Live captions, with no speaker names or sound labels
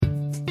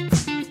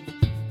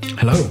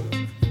Hello,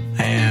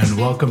 and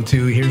welcome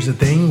to Here's the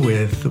Thing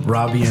with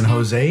Robbie and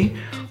Jose,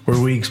 where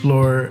we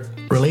explore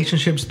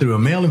relationships through a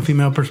male and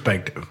female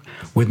perspective.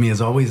 With me, as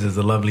always, is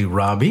the lovely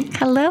Robbie.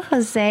 Hello,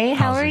 Jose.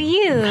 How are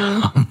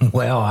you?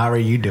 Well, how are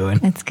you doing?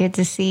 It's good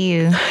to see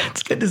you.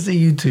 It's good to see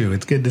you too.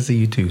 It's good to see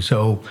you too.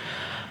 So,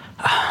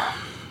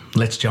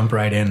 let's jump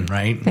right in,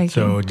 right?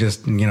 So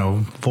just,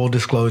 full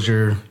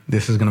disclosure,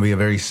 this is going to be a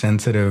very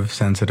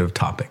sensitive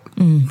topic,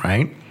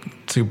 right?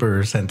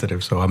 Super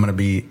sensitive. So I'm going to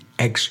be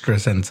extra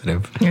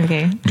sensitive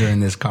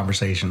during this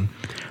conversation.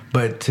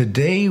 But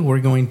today we're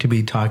going to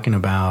be talking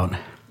about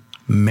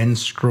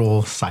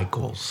menstrual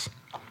cycles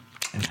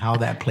and how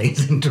that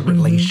plays into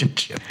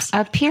relationships.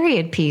 A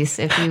period piece,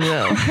 if you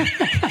will.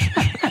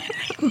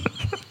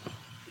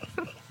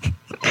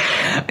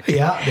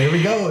 Yeah, there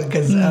we go.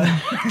 Because,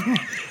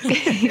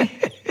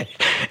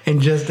 and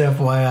just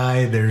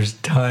FYI, there's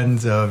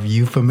tons of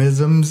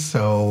euphemisms.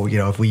 So,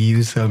 if we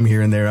use some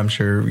here and there, I'm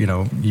sure,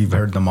 you've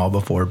heard them all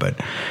before. But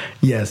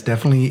yes,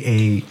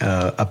 definitely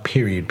a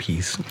period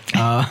piece.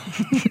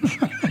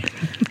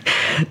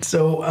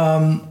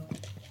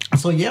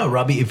 So yeah,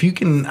 Robbie, if you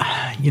can,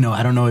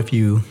 I don't know if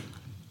you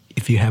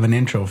have an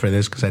intro for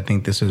this, because I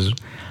think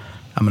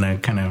I'm going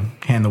to kind of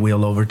hand the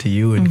wheel over to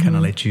you and kind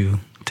of let you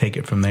take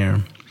it from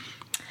there.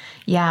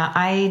 Yeah,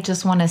 I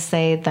just want to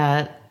say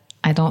that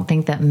I don't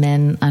think that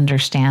men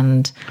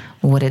understand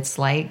what it's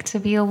like to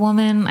be a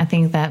woman. I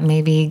think that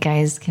maybe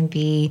guys can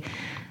be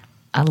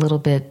a little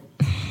bit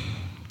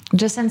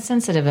just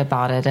insensitive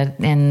about it.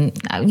 And,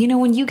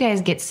 when you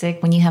guys get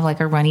sick, when you have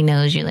like a runny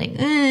nose, you're like,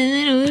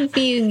 I don't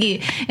feel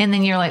good. And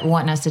then you're like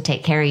wanting us to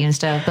take care of you and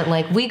stuff. But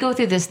like we go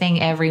through this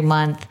thing every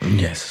month.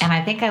 Yes. And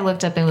I think I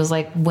looked up and it was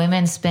like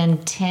women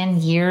spend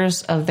 10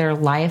 years of their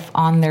life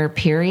on their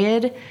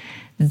period.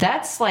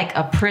 That's like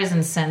a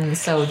prison sentence.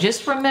 So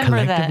just remember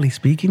that. Collectively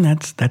speaking,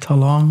 that's how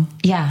long?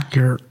 Yeah.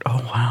 Oh,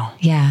 wow.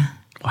 Yeah.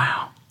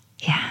 Wow.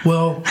 Yeah.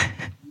 Well,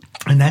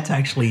 and that's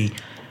actually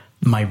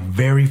my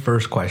very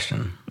first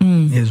question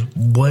is,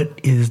 what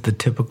is the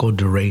typical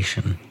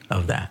duration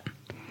of that?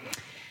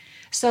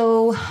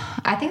 So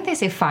I think they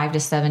say 5 to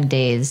 7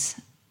 days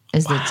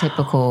is the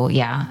typical.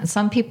 Yeah.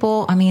 Some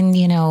people,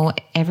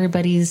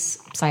 everybody's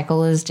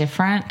cycle is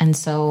different. And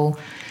so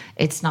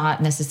it's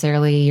not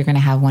necessarily you're going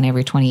to have one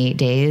every 28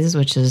 days,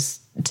 which is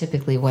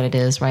typically what it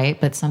is, right?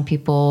 But some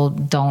people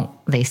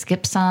they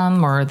skip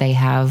some, or they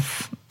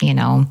have, I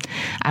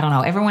don't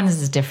know. Everyone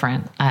is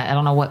different. I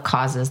don't know what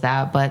causes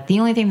that, but the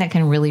only thing that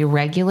can really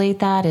regulate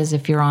that is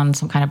if you're on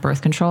some kind of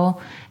birth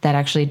control that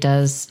actually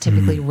does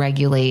typically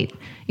regulate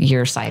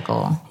your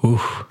cycle.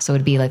 Oof. So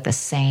it'd be like the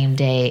same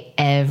day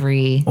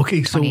every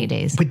 28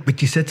 days.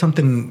 But you said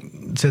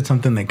something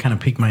that kind of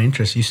piqued my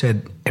interest. You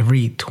said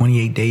every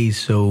 28 days.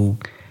 So,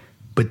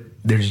 but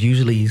there's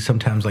usually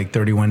sometimes like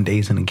 31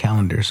 days in a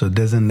calendar. So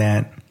doesn't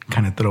that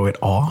kind of throw it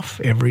off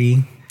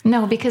every?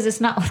 No, because it's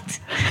not.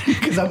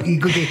 Because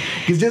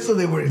just so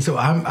they were. So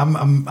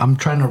I'm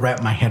trying to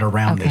wrap my head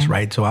around this,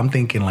 right? So I'm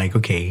thinking like,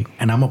 okay,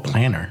 and I'm a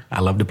planner. I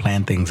love to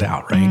plan things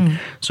out, right?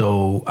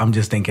 So I'm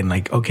just thinking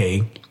like,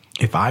 okay,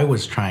 if I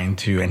was trying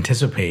to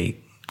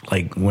anticipate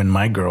like when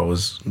my girl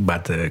was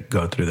about to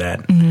go through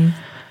that,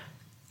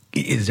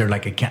 is there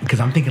like because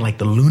I'm thinking like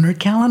the lunar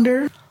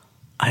calendar.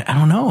 I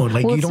don't know.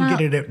 Like you don't get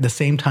it at the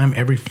same time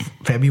every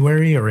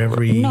February or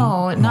every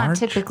March? Not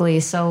typically.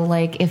 So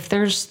like if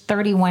there's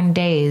 31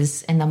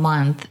 days in the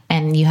month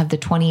and you have the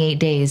 28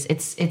 days,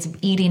 it's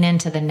eating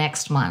into the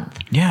next month.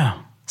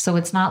 Yeah. So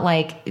it's not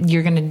like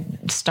you're going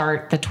to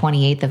start the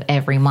 28th of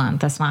every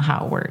month. That's not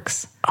how it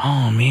works.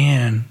 Oh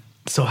man.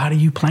 So how do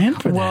you plan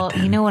for that? Well,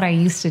 you know what I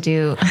used to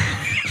do?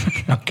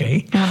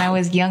 Okay. When I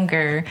was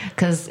younger,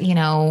 because,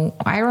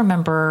 I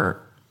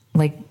remember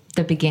like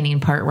the beginning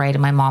part, right?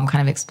 And my mom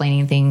kind of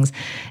explaining things.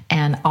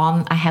 And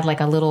I had like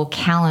a little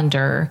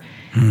calendar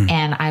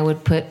and I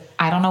would put,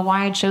 I don't know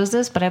why I chose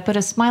this, but I put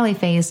a smiley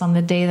face on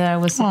the day that I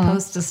was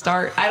supposed to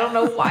start. I don't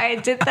know why I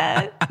did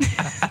that.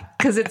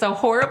 Because it's a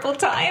horrible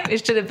time.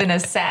 It should have been a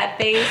sad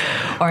face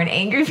or an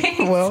angry face.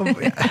 Well,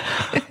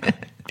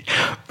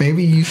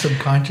 maybe you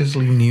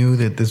subconsciously knew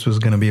that this was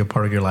going to be a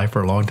part of your life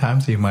for a long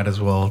time, so you might as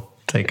well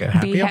take a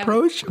happy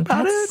approach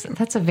about it.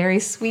 That's a very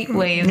sweet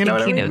way of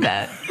thinking of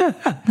that.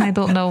 I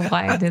don't know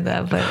why I did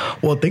that,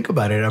 but well, think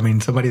about it. I mean,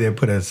 somebody that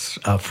put a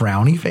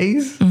frowny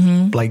face,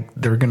 like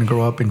they're going to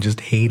grow up and just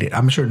hate it.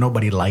 I'm sure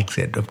nobody likes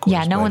it, of course.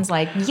 Yeah, no one's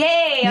like,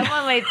 "Yay, I'm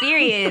on my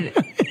period."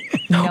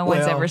 No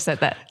one's ever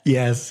said that.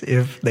 Yes,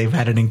 if they've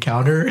had an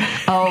encounter.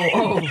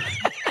 Oh,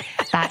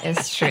 that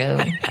is true.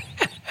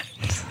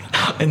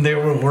 And they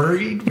were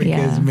worried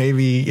because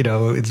maybe,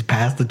 it's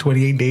past the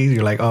 28 days.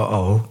 You're like,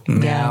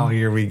 now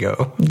here we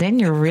go. Then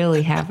you're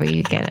really happy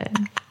you get it.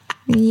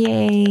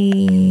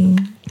 Yay.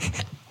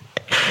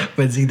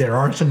 But see, there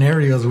are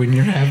scenarios when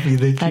you're happy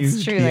that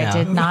That's true. Yeah.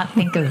 I did not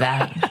think of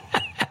that.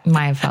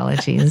 My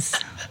apologies.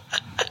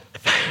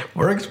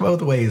 Works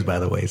both ways, by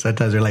the way.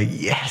 Sometimes they're like,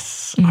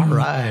 yes, all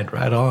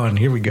right on.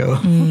 Here we go.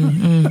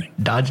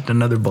 Dodged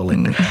another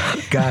bullet.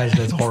 Gosh,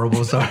 that's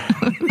horrible. Sorry.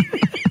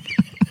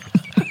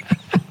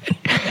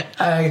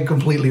 I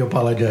completely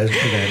apologize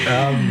for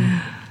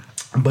that.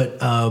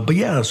 But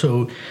yeah,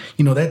 so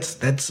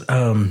that's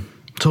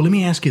so let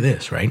me ask you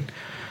this, right?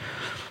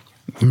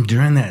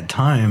 During that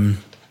time,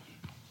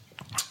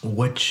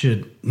 what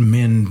should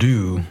men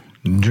do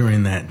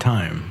during that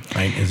time,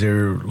 right? Is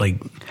there, like,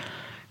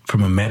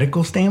 from a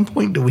medical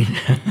standpoint, do we?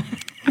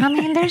 I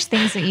mean, there's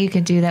things that you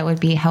could do that would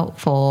be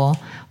helpful,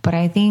 but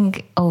I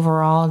think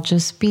overall,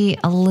 just be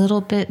a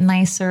little bit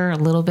nicer, a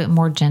little bit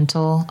more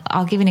gentle.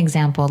 I'll give you an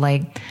example.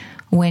 Like,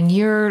 when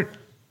you're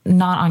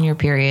not on your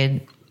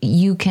period,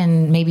 you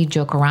can maybe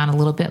joke around a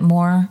little bit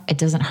more. It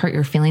doesn't hurt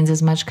your feelings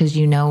as much because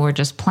we're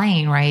just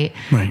playing, right?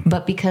 Right.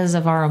 But because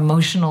of our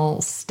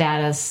emotional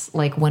status,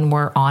 like when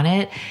we're on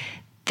it,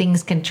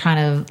 things can try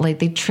to, like,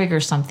 they trigger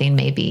something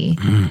maybe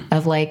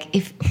of like,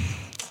 if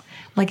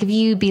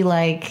you be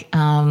like,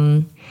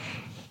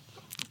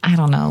 I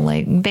don't know,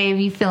 like, babe,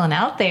 you feeling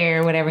out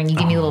there or whatever, and you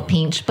give me a little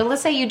pinch. But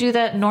let's say you do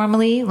that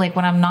normally, like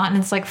when I'm not, and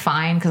it's like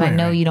fine, because I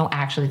know you don't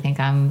actually think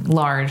I'm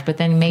large. But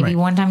then maybe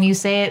one time you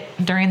say it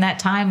during that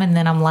time, and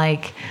then I'm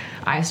like,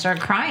 I start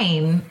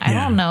crying. I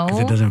don't know.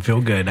 Because it doesn't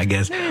feel good, I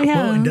guess. Yeah.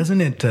 Well, and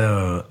doesn't it,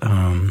 and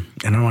I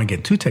don't want to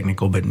get too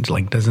technical, but it's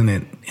like, doesn't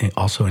it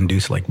also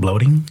induce like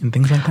bloating and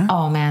things like that?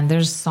 Oh man,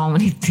 there's so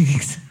many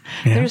things.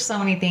 Yeah. There's so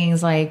many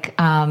things like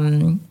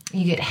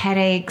you get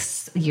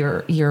headaches,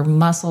 your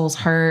muscles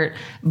hurt,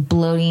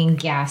 bloating,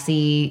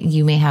 gassy.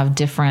 You may have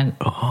different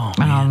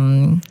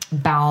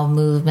bowel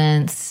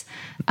movements.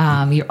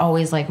 You're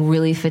always like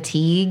really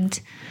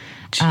fatigued.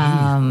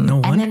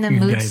 No and then the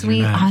mood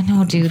swing. I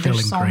know, dude.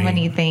 There's so great.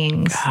 many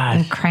things. Gosh.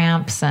 And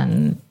cramps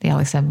and like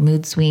I said,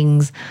 mood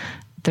swings.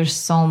 There's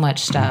so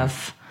much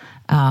stuff.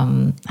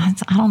 I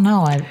don't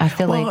know. I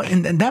feel like,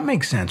 and that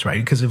makes sense, right?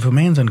 Because if a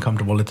man's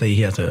uncomfortable, let's say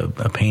he has a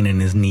pain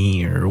in his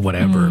knee or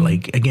whatever,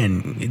 like,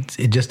 again,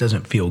 it just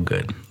doesn't feel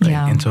good. Right?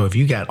 Yeah. And so if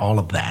you got all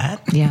of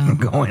that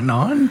going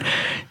on,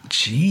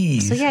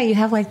 geez. So yeah, you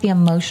have like the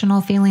emotional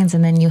feelings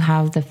and then you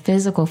have the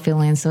physical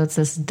feelings. So it's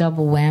this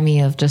double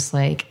whammy of just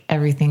like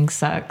everything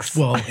sucks.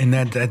 Well, and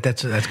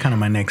that's kind of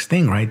my next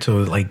thing, right? So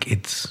like,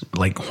 it's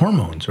like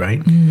hormones,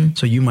 right?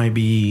 So you might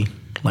be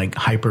like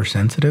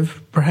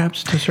hypersensitive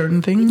perhaps to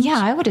certain things. Yeah,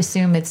 I would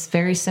assume it's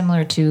very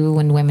similar to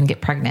when women get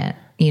pregnant.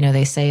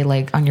 They say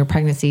like on your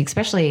pregnancy,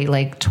 especially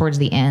like towards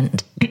the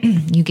end,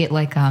 you get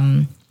like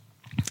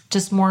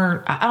just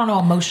more, I don't know,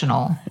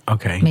 emotional.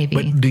 Okay. Maybe.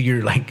 But do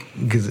you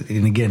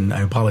and again,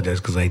 I apologize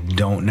because I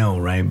don't know,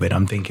 right? But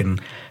I'm thinking,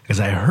 because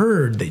I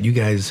heard that you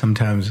guys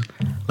sometimes,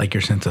 like,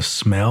 your sense of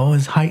smell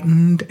is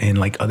heightened and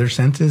like other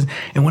senses.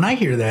 And when I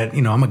hear that,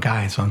 I'm a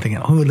guy, so I'm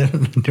thinking, oh,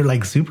 they're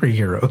like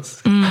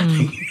superheroes.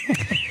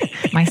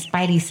 My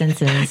spidey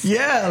senses.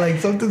 Yeah, like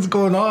something's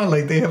going on.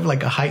 Like they have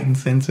like a heightened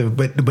sense of,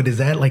 but is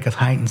that like a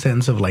heightened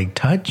sense of like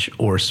touch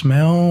or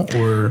smell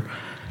or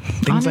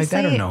things Honestly, like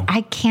that, or no?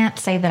 I can't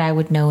say that I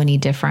would know any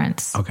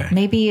difference. Okay.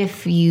 Maybe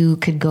if you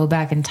could go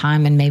back in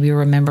time and maybe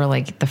remember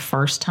like the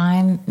first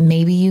time,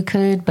 maybe you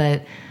could,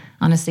 but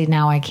honestly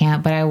now I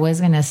can't. But I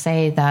was going to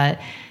say that,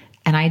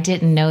 and I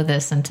didn't know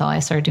this until I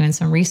started doing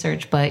some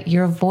research, but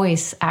your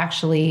voice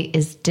actually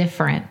is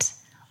different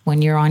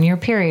when you're on your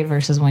period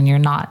versus when you're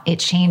not. It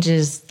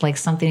changes like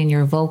something in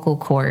your vocal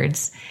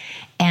cords.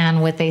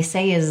 And what they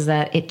say is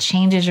that it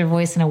changes your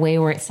voice in a way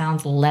where it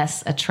sounds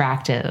less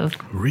attractive.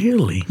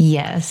 Really?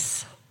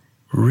 Yes.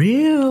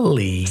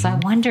 Really? So I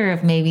wonder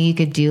if maybe you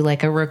could do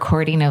like a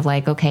recording of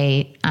like,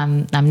 okay,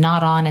 I'm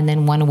not on, and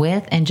then one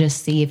with, and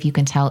just see if you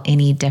can tell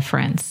any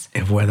difference.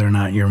 If whether or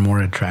not you're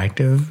more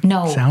attractive?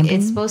 No, sounding?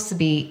 It's supposed to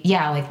be,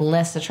 like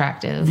less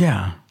attractive.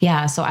 Yeah.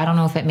 Yeah. So I don't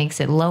know if it makes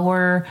it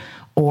lower,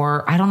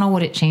 or I don't know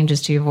what it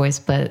changes to your voice,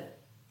 but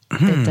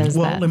it does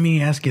well, that. let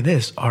me ask you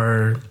this.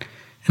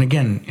 And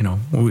again,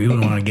 we don't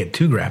want to get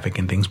too graphic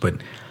and things, but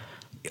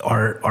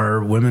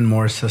are women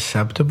more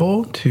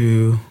susceptible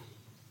to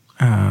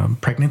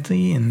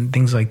pregnancy and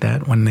things like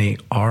that when they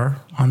are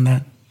on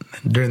that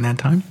during that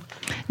time?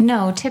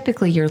 No,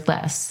 typically you're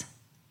less.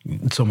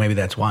 So maybe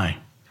that's why,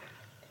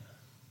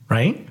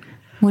 right?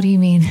 What do you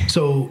mean?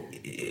 So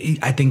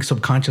I think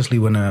subconsciously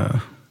when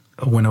a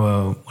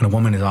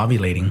woman is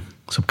ovulating,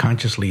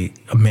 subconsciously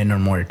men are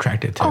more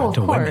attracted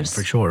to women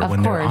for sure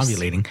when they're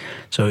ovulating.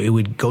 So it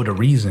would go to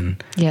reason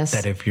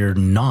that if you're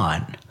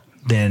not,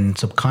 then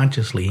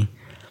subconsciously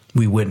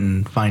we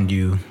wouldn't find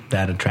you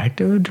that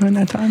attractive during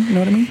that time. You know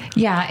what I mean?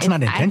 Yeah. It's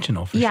not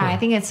intentional for sure. Yeah, I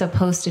think it's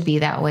supposed to be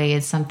that way.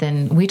 It's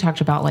something we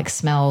talked about, like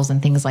smells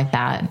and things like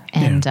that.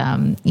 And,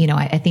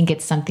 I think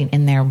it's something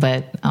in there,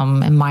 but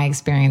in my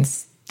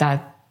experience,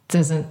 that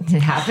doesn't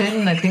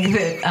happen. I think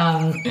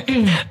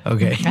that,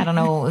 okay. I don't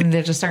know.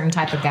 There's a certain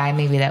type of guy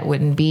maybe that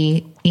wouldn't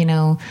be,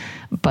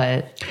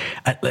 but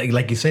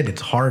like you said,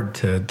 it's hard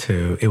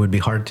it would be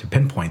hard to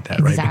pinpoint that,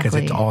 right? Because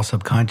it's all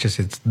subconscious.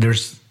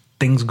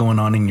 things going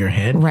on in your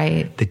head,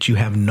 right, that you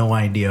have no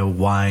idea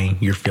why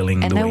you're feeling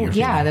the way you're feeling.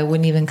 Yeah, that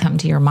wouldn't even come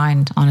to your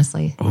mind,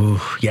 honestly. Ooh,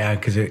 yeah,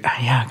 because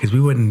we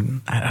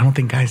wouldn't. I don't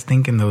think guys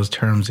think in those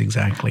terms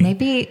exactly.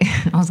 Maybe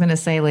I was gonna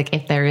say, like,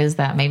 if there is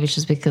that, maybe it's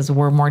just because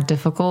we're more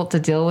difficult to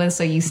deal with,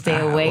 so you stay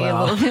away a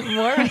little bit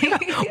more.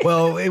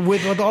 Well,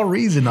 with all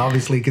reason,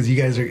 obviously, because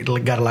you guys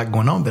got a lot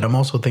going on. But I'm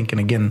also thinking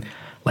again,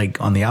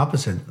 like on the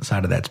opposite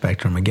side of that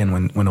spectrum.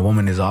 Again, when a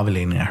woman is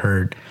ovulating, I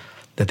heard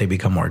that they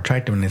become more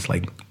attractive, and it's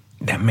like,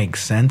 that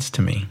makes sense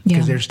to me,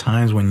 because there's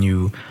times when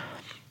you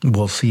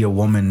will see a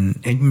woman,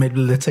 and maybe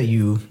let's say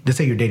you're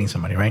dating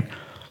somebody, right?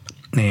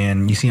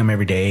 And you see them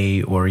every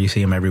day or you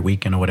see them every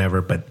weekend or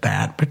whatever, but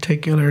that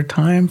particular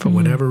time, for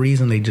whatever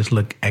reason, they just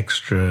look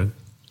extra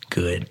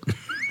good.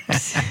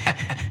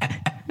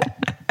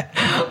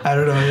 I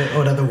don't know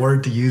what other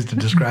word to use to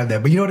describe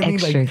that, but you know what I mean?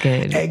 Extra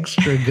good.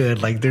 Extra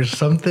good. Like there's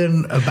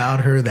something about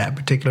her that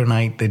particular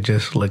night that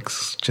just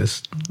looks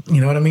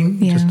you know what I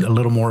mean? Yeah. Just a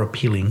little more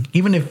appealing.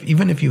 Even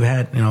if you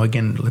had,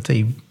 again, let's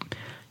say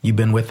you've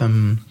been with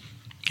them,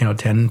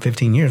 10,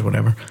 15 years,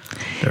 whatever.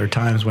 There are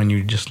times when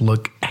you just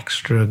look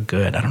extra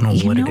good. I don't know what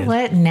it is. You know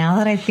what? Now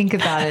that I think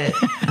about it,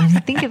 I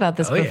didn't think about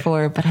this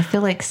before, but I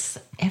feel like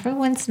every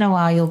once in a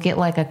while you'll get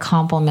like a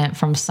compliment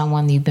from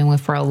someone you've been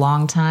with for a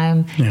long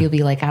time. Yeah. You'll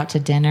be like out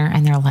to dinner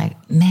and they're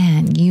like,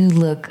 man, you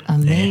look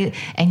amazing.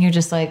 Yeah. And you're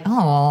just like,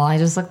 oh, well, I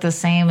just look the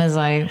same as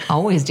I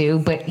always do.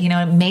 But,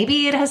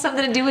 maybe it has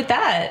something to do with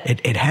that.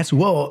 It has.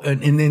 Well,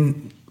 and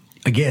then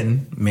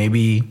again,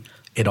 maybe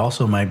it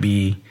also might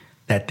be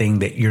that thing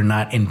that you're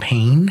not in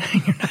pain,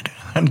 you're not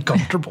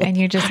uncomfortable, and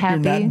you're just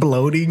happy. You're not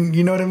bloating,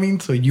 you know what I mean?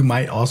 So you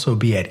might also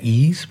be at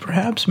ease,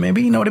 perhaps,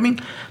 maybe, you know what I mean?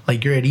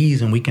 Like you're at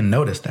ease and we can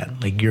notice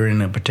that. Like you're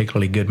in a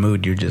particularly good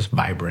mood, you're just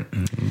vibrant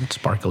and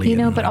sparkly.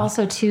 But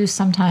also too,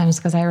 sometimes,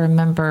 because I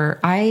remember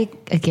I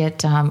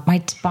get,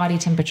 my body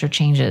temperature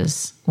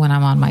changes when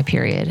I'm on my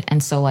period.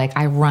 And so like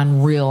I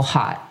run real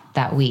hot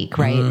that week,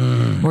 right?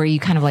 Where you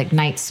kind of like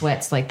night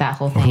sweats, like that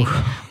whole thing.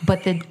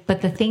 But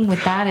the thing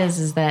with that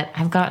is that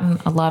I've gotten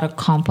a lot of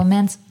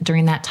compliments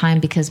during that time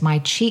because my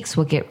cheeks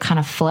will get kind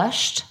of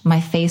flushed.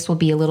 My face will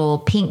be a little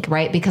pink,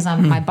 right? Because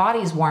my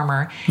body's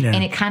warmer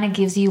and it kind of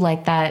gives you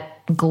like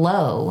that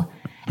glow.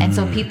 And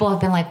so people have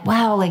been like,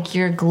 wow, like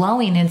you're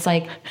glowing. And it's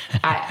like,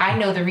 I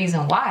know the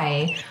reason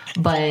why,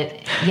 but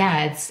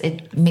yeah,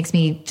 it makes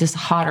me just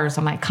hotter.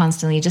 So I'm like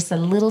constantly just a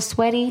little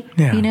sweaty,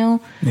 Yeah.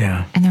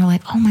 And they're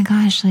like, oh my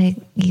gosh, like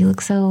you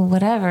look so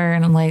whatever.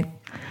 And I'm like,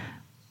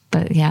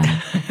 but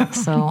yeah,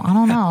 so I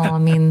don't know. I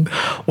mean,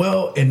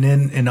 well,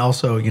 and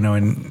also,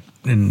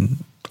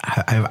 and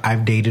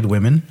I've dated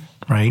women,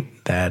 right?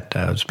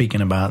 That,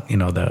 speaking about,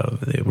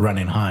 the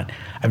running hot,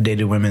 I've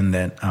dated women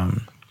that,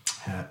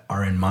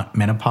 are in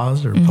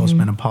menopause or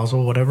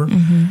postmenopausal, whatever.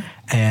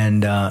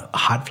 And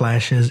hot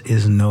flashes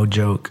is no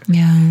joke.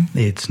 Yeah.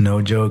 It's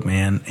no joke,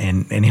 man.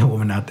 And any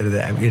woman out there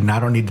and I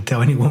don't need to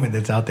tell any woman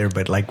that's out there,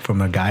 but like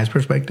from a guy's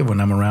perspective, when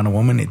I'm around a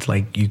woman, it's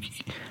like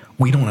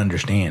we don't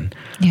understand.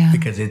 Yeah.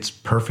 Because it's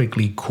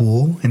perfectly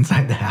cool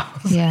inside the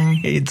house. Yeah.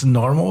 It's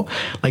normal.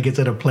 Like it's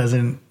at a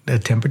pleasant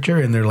temperature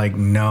and they're like,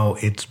 no,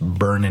 it's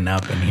burning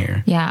up in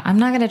here. Yeah. I'm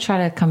not going to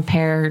try to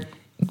compare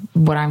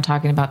what I'm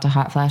talking about to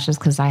hot flashes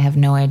because I have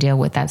no idea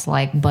what that's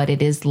like, but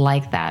it is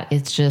like that.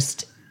 It's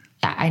just,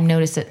 I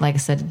notice it, like I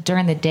said,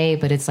 during the day,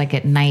 but it's like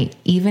at night.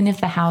 Even if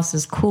the house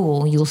is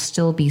cool, you'll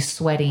still be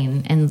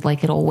sweating and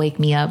like it'll wake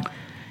me up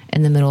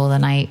in the middle of the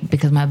night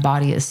because my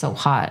body is so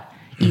hot.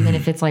 Even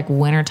if it's like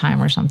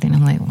wintertime or something,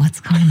 I'm like,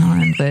 what's going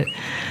on? But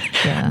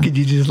yeah. Could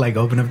you just like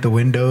open up the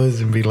windows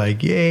and be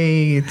like,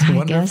 yay, it's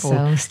wonderful?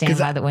 I guess so. Stand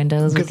by the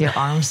windows with your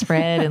arms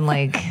spread and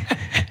like.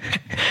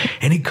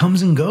 And it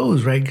comes and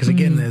goes, right? Because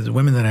again, as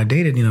women that I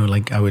dated,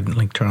 like I would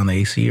like turn on the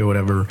AC or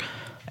whatever,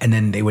 and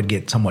then they would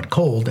get somewhat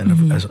cold.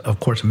 And of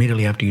course,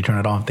 immediately after you turn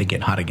it off, they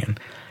get hot again.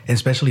 And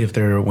especially if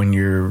when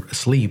you're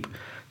asleep,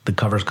 the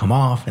covers come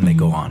off and they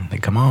go on. They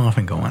come off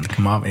and go on. They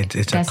come off. It's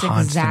That's a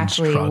constant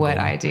exactly struggle. What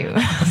I do.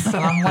 So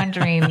I'm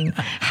wondering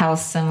how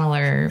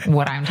similar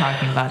what I'm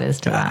talking about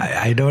is to that.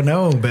 I don't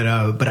know, but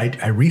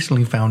I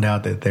recently found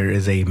out that there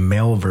is a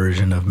male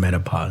version of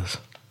menopause.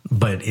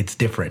 But it's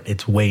different.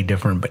 It's way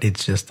different. But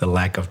it's just the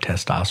lack of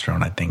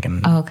testosterone, I think.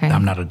 And okay.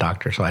 I'm not a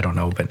doctor, so I don't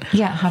know. But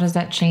yeah, how does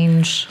that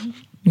change?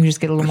 You just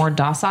get a little more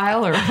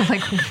docile, or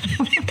like,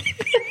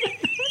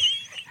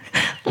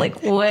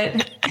 like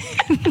what?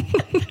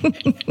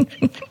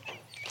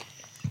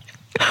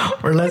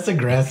 We're less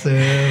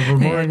aggressive. We're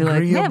more agreeable.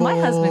 Like, man, my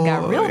husband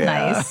got real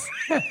nice.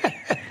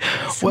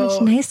 So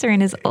much nicer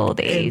in his old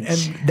age.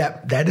 And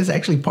that is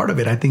actually part of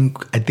it. I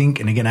think,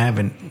 and again, I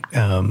haven't,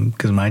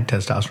 because my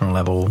testosterone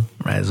level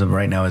as of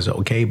right now is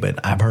okay,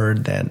 but I've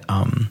heard that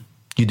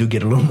you do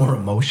get a little more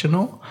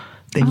emotional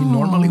than you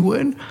normally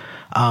would.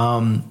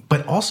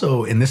 But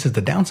also, and this is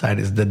the downside,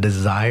 is the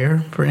desire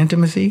for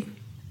intimacy.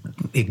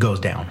 It goes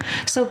down.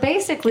 So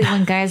basically,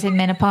 when guys hit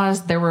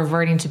menopause, they're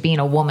reverting to being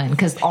a woman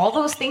because all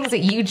those things that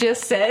you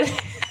just said.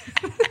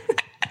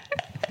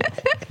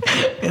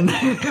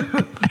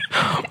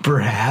 And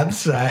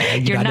perhaps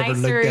you're never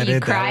nicer, looked at you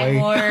it cry that way.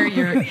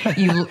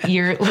 more,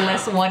 you're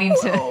less wanting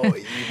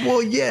to.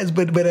 Well, yes,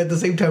 but at the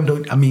same time,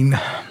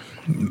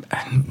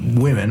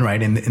 women,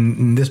 right?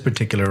 In this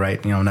particular,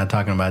 right? I'm not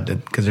talking about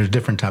that because there's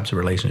different types of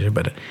relationship,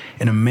 but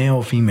in a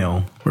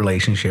male-female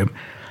relationship,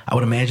 I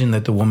would imagine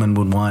that the woman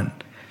would want,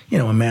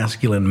 a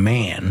masculine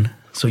man.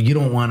 So you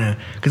don't want to,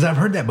 because I've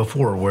heard that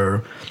before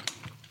where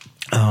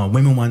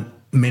women want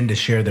men to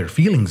share their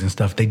feelings and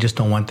stuff. They just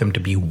don't want them to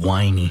be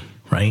whiny,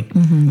 right?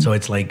 Mm-hmm. So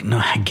it's like,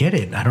 no, I get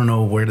it. I don't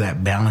know where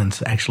that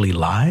balance actually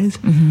lies,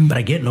 but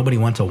I get nobody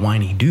wants a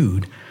whiny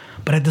dude.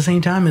 But at the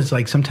same time, it's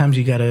like sometimes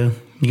you gotta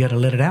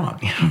let it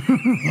out.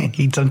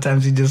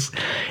 Sometimes you just,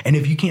 and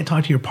if you can't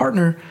talk to your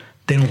partner,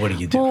 then what do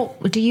you do? Well,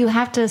 do you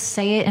have to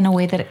say it in a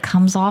way that it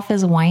comes off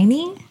as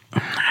whiny?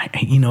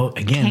 Again,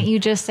 can't you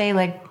just say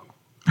like,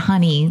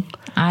 honey,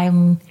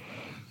 I'm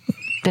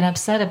been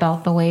upset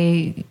about the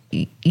way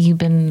you've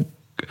been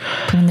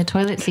putting the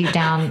toilet seat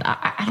down.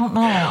 I don't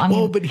know.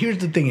 Well, but here's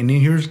the thing, and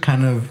here's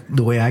kind of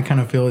the way I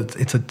kind of feel.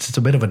 It's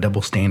a bit of a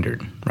double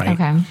standard, right?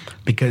 Okay.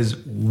 Because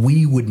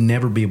we would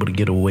never be able to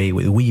get away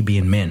with, we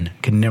being men,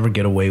 could never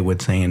get away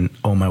with saying,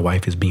 "Oh, my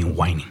wife is being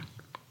whiny,"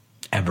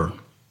 ever.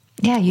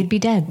 Yeah, you'd be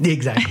dead.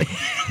 Exactly.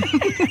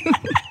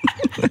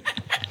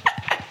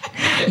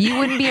 You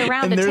wouldn't be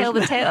around to tell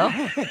the tale.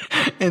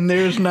 And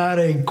there's not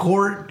a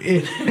court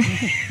in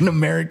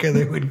America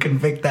that would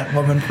convict that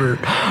woman for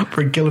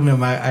killing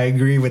him. I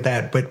agree with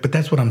that. But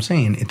that's what I'm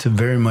saying. It's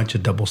very much a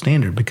double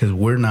standard because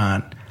we're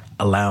not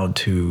allowed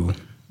to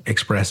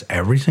express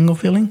every single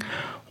feeling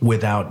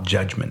without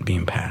judgment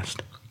being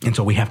passed. And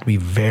so we have to be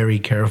very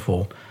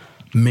careful.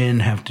 Men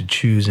have to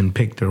choose and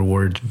pick their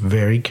words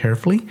very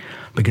carefully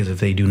because if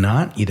they do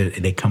not, either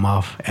they come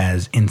off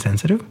as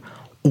insensitive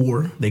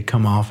or they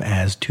come off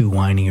as too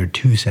whiny or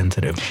too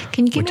sensitive.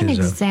 Can you give me an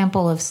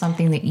example of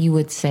something that you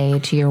would say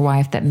to your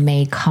wife that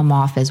may come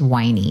off as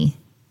whiny?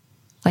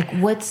 Like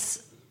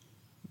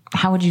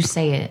how would you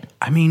say it?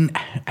 I mean,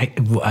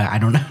 I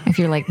don't know. If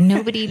you're like,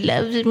 nobody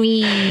loves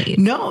me.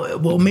 No,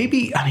 well,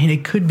 maybe,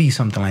 it could be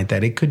something like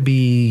that. It could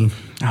be,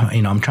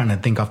 I'm trying to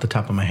think off the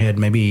top of my head.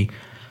 Maybe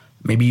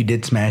you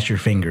did smash your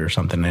finger or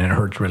something and it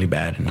hurts really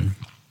bad and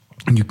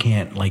you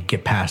can't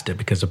get past it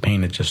because the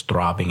pain is just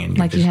throbbing.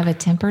 And you have a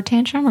temper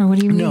tantrum or what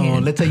do you mean? No,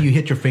 let's say you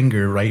hit your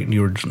finger, right? And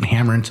you were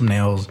hammering some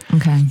nails.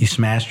 Okay. You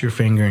smashed your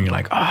finger and you're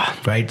like,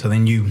 right? So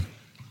then you,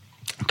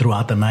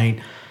 throughout the night,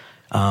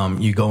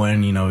 you go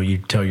in, you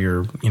tell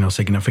your,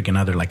 significant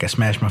other, like, I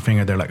smashed my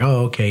finger. They're like,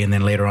 oh, okay. And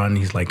then later on,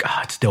 he's like,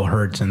 it still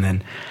hurts. And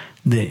then,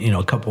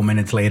 a couple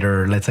minutes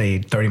later, let's say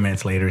 30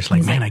 minutes later, it's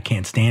like, man, I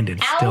can't stand it.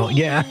 It's still,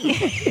 yeah.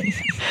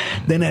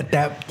 Then at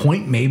that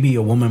point, maybe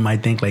a woman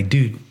might think like,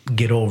 dude,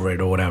 get over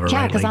it or whatever.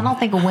 Yeah, right? because I don't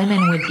think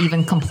women would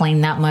even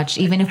complain that much,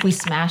 even if we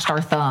smashed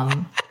our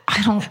thumb.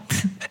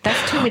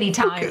 That's too many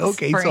times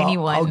for so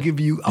anyone. I'll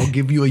give you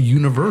a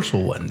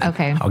universal one. Then.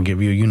 Okay. I'll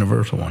give you a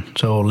universal one.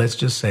 So let's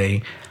just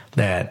say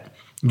that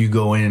you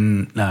go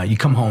in, you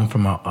come home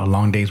from a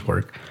long day's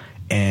work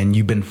and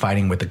you've been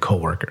fighting with a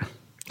coworker.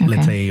 Okay.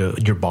 Let's say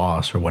your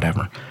boss or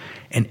whatever.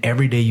 And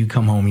every day you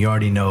come home, you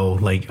already know,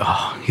 like,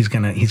 he's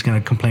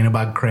gonna complain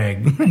about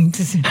Craig.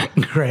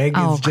 Craig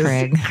is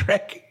just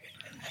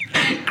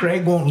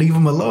Craig won't leave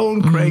him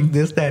alone. Mm-hmm. Craig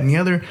this, that, and the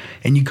other.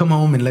 And you come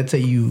home and let's say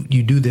you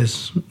do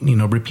this,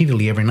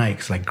 repeatedly every night.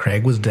 It's like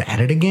Craig was at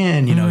it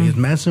again. He's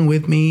messing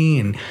with me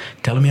and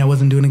telling me I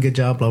wasn't doing a good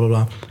job. Blah blah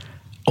blah.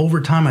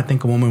 Over time, I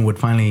think a woman would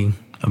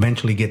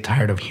eventually get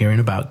tired of hearing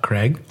about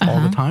Craig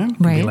all the time.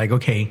 Right. Be like,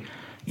 okay,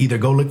 either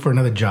go look for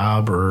another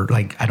job or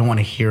I don't want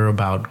to hear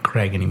about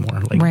Craig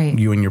anymore.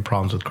 You and your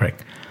problems with Craig.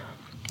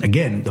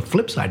 Again, the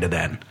flip side of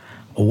that,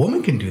 a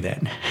woman can do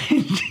that.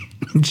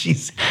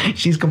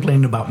 She's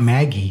complaining about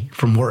Maggie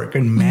from work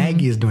and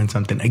Maggie is doing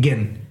something.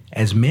 Again,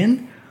 as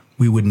men,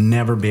 we would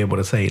never be able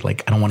to say I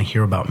don't want to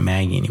hear about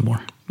Maggie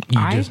anymore.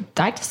 I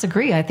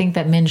disagree. I think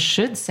that men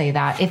should say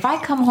that. If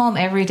I come home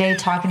every day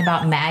talking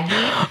about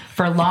Maggie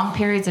for long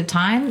periods of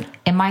time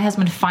and my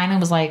husband finally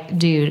was like,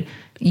 dude,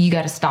 you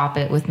got to stop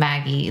it with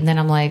Maggie. And then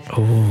I'm like,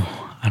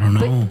 I don't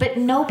know. But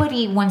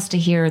nobody wants to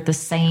hear the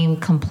same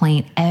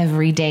complaint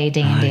every day,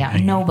 day in, day out.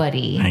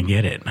 Nobody. I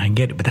get it.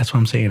 But that's what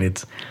I'm saying.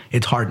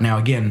 It's hard now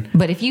again.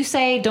 But if you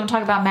say, don't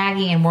talk about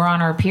Maggie and we're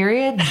on our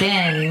period,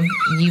 then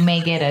you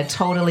may get a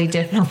totally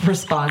different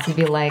response. You'd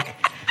be like,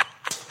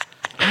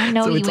 I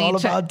know so you it's ain't all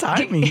about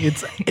timing.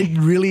 It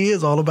really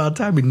is all about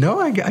timing. No,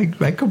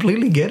 I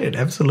completely get it.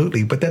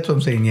 Absolutely. But that's what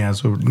I'm saying. Yeah.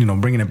 So,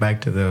 bringing it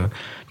back to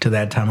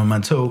that time of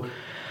month. So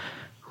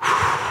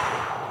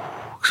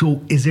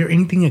is there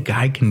anything a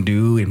guy can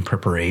do in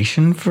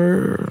preparation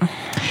for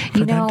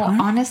that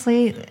time?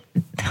 Honestly,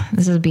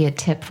 this would be a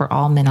tip for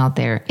all men out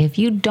there. If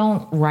you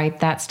don't write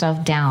that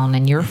stuff down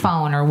in your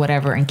phone or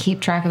whatever and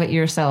keep track of it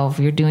yourself,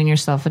 you're doing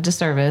yourself a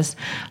disservice.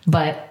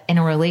 But in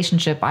a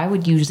relationship, I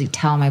would usually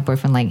tell my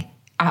boyfriend,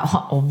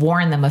 I'll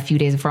warn them a few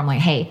days before. I'm like,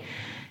 hey,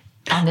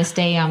 on this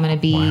day, I'm going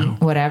to be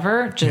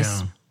whatever.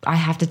 Just I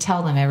have to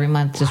tell them every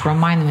month, just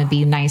remind them to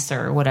be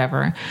nicer or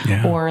whatever.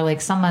 Yeah. Or like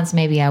some months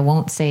maybe I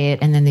won't say it,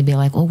 and then they'd be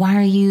like, well, why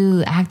are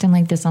you acting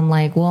like this? I'm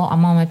like, well,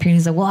 I'm on my period.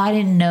 He's like, well, I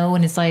didn't know.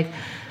 And it's like,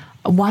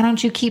 why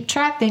don't you keep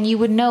track? Then you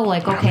would know,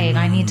 like, okay,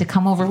 I need to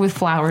come over with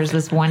flowers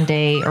this one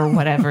day or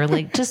whatever.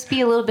 Like, just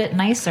be a little bit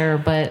nicer.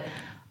 But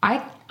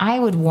I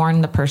would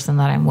warn the person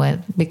that I'm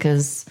with,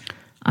 because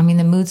I mean,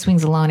 the mood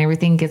swings alone,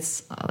 everything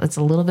it's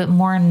a little bit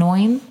more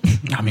annoying.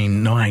 I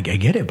mean, no, I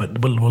get it.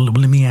 But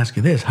let me ask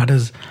you this.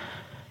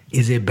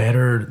 Is it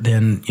better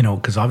than,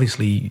 because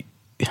obviously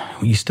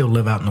you still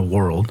live out in the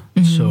world.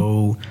 Mm-hmm.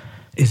 So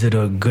is it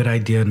a good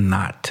idea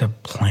not to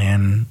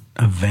plan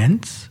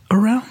events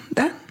around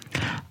that?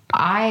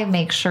 I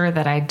make sure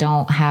that I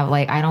don't have,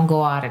 I don't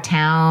go out of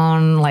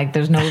town. Like,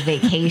 there's no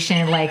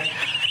vacation. Like,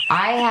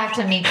 I have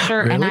to make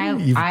sure. Really?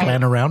 And You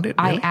plan around it?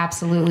 Really? I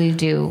absolutely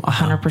do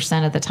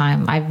 100% of the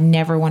time. I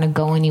never want to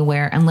go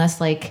anywhere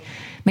unless,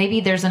 maybe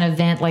there's an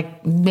event,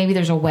 maybe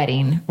there's a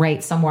wedding,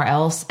 right, somewhere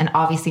else. And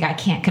obviously I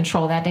can't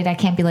control that date. I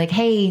can't be like,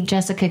 hey,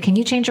 Jessica, can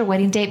you change your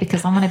wedding date?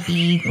 Because I'm going to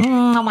be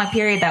on my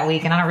period that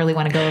week and I don't really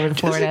want to go over to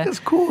Florida. Jessica's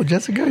cool.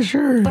 Jessica,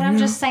 sure. But I'm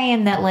just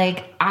saying that,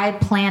 I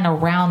plan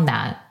around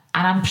that.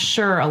 And I'm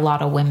sure a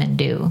lot of women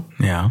do.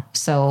 Yeah.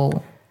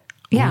 So,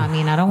 yeah, I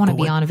mean, I don't want to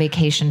be on a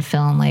vacation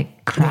feeling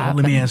like crap.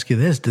 Well, let me ask you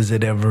this. Does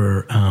it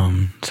ever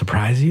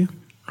surprise you?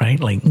 Right?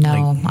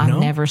 No, I'm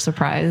never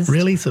surprised.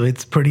 Really? So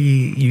it's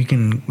pretty, you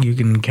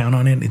can count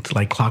on it. It's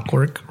like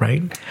clockwork,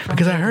 right?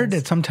 Because I heard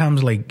that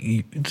sometimes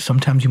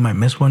you might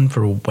miss one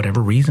for whatever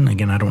reason.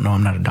 Again, I don't know.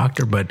 I'm not a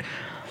doctor,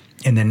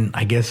 and then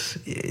I guess,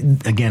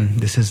 again,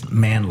 this is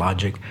man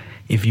logic.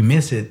 If you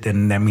miss it,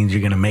 then that means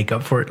you're going to make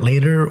up for it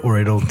later, or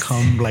it'll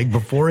come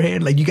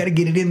beforehand. You got to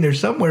get it in there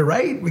somewhere,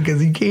 right?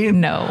 Because you can't.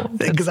 No,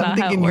 because I'm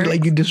thinking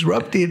you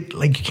disrupt it.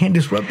 You can't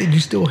disrupt it. You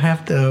still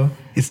have to.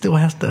 It still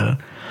has to.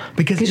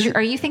 Because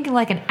are you thinking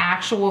an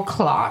actual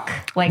clock,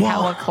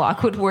 how a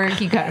clock would work?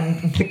 You got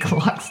the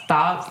clock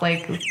stops.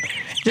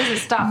 Does it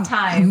stop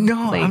time?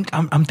 No,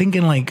 I'm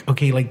thinking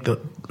the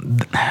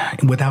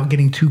without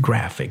getting too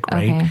graphic,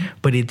 right? Okay.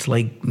 But it's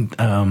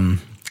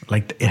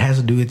it has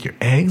to do with your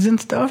eggs and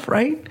stuff,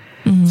 right?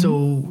 Mm-hmm.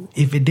 So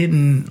if it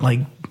didn't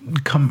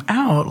come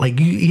out,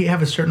 you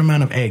have a certain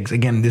amount of eggs.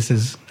 Again,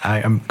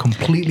 I'm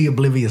completely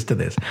oblivious to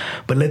this,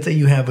 but let's say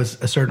you have a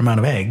certain amount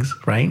of eggs,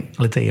 right?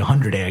 Let's say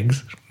 100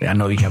 eggs. I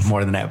know you have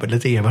more than that, but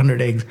let's say you have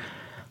 100 eggs.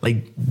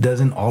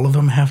 Doesn't all of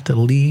them have to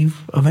leave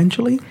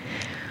eventually?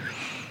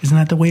 Isn't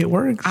that the way it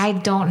works? I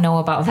don't know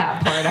about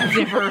that part. I've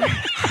never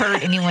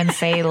heard anyone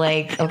say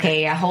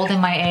okay, I hold in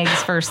my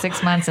eggs for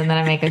 6 months and then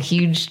I make a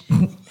huge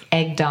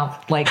egg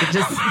dump. It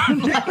just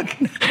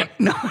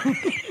no.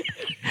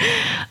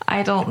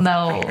 I don't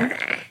know.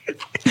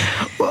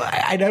 Well,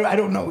 I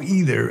don't know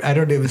either. I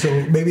don't know.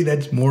 So maybe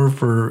that's more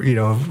for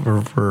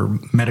for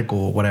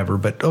medical whatever.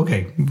 But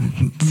okay,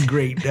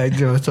 great.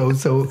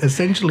 So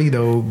essentially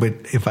though, but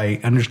if I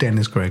understand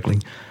this correctly,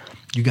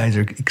 you guys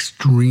are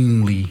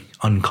extremely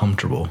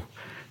uncomfortable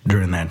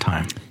during that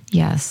time.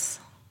 Yes.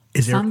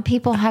 Some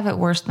people have it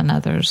worse than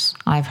others,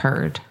 I've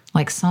heard.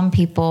 Some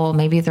people,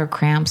 maybe their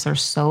cramps are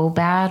so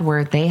bad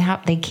where they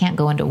can't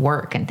go into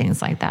work and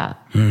things like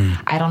that.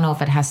 I don't know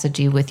if it has to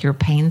do with your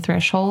pain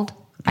threshold.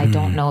 I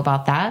don't know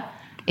about that.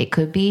 It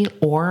could be,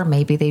 or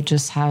maybe they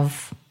just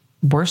have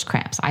worse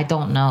cramps. I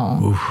don't know.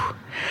 Oof.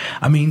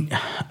 I mean,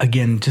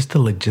 again, just the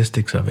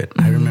logistics of it.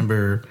 Mm-hmm. I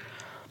remember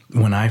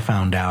when I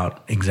found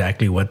out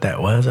exactly what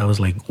that was, I was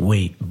like,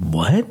 wait,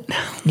 what?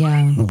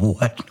 Yeah.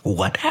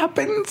 What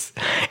happens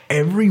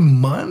every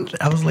month?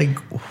 I was like,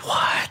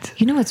 what?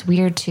 What's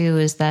weird too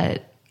is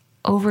that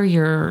over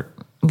your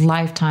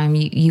lifetime,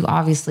 you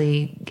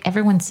obviously,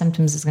 everyone's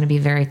symptoms is going to be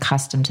very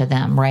custom to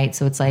them, right?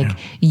 So it's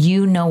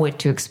you know what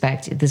to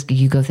expect.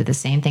 You go through the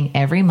same thing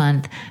every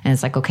month and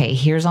it's okay,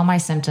 here's all my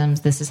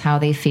symptoms. This is how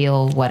they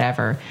feel,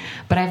 whatever.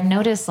 But I've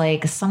noticed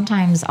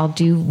sometimes I'll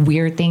do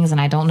weird things and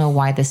I don't know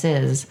why this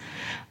is,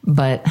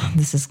 but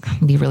this is going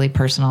to be really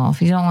personal.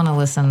 If you don't want to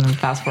listen, then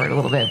fast forward a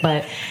little bit.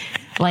 But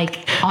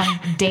on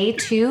day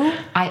 2,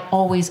 I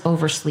always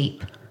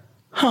oversleep.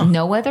 Huh.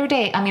 No other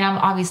day. I mean, I'm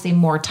obviously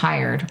more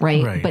tired,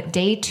 right? But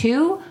day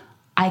 2,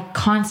 I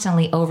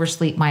constantly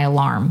oversleep my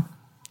alarm.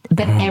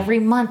 But every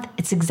month,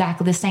 it's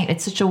exactly the same.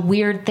 It's such a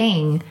weird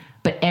thing.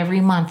 But every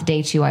month,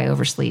 day 2, I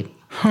oversleep.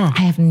 Huh.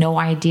 I have no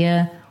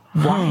idea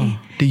why.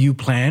 Do you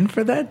plan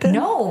for that then?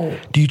 No.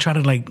 Do you try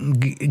to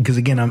because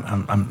again,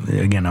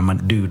 I'm a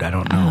dude. I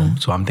don't know.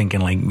 So I'm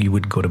thinking you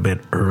would go to bed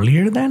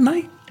earlier that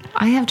night?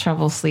 I have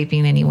trouble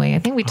sleeping anyway. I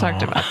think we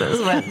talked about this.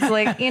 But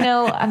it's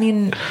I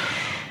mean...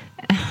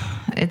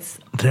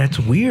 That's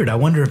weird. I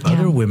wonder if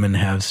other women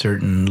have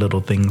certain little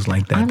things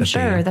like that. I'm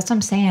sure. That's what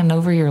I'm saying.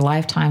 Over your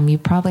lifetime, you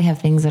probably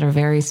have things that are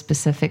very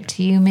specific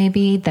to you,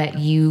 maybe, that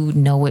you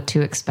know what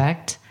to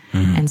expect.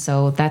 Mm-hmm. And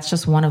so that's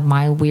just one of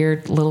my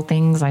weird little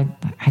things. I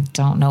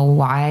don't know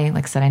why.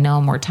 Like I said, I know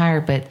I'm more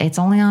tired, but it's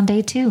only on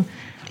day 2. Right.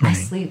 I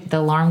sleep, the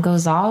alarm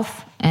goes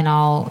off and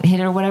I'll hit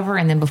it or whatever.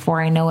 And then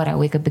before I know it, I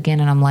wake up again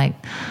and I'm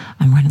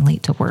I'm running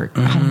late to work.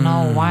 I don't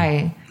know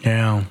why.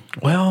 Yeah.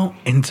 Well,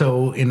 and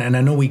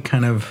I know we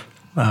kind of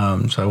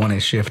So I want to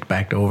shift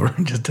back over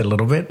just a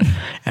little bit.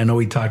 I know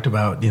we talked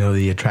about,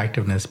 the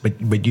attractiveness,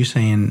 but you're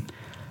saying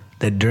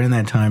that during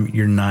that time,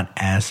 you're not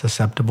as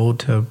susceptible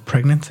to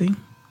pregnancy,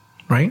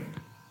 right?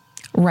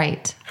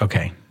 Right.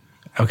 Okay.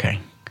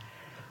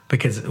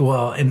 Because,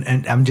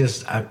 and I'm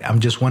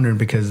just wondering,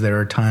 because there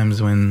are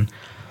times when,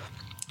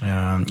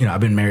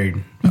 I've been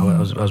married. I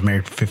was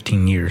married for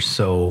 15 years.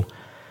 So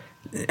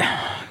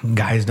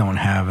guys don't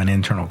have an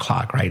internal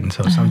clock, right? And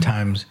so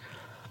sometimes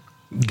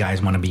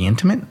guys want to be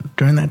intimate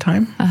during that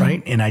time,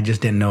 right? And I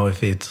just didn't know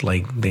if it's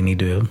like they need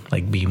to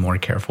like be more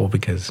careful,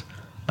 because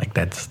like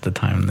that's the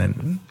time that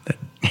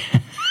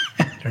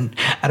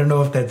I don't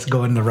know if that's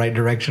going the right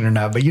direction or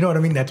not, but you know what I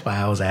mean? That's why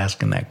I was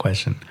asking that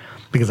question,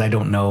 because I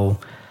don't know.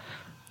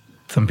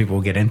 Some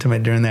people get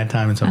intimate during that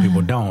time and some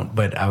people don't,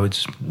 but I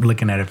was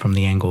looking at it from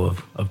the angle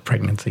of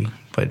pregnancy.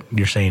 But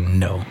you're saying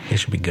no, it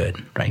should be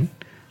good, right?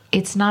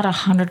 It's not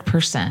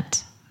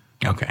 100%.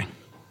 Okay.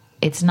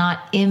 It's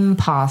not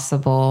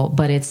impossible,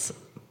 but it's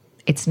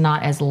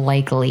not as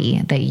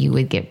likely that you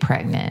would get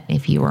pregnant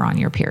if you were on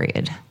your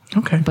period.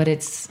 Okay. But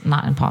it's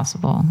not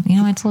impossible.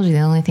 I told you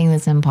the only thing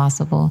that's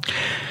impossible,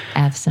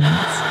 abstinence.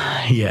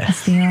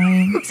 Yes.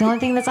 It's the only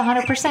thing that's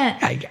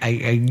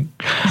 100%.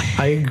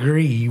 I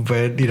agree,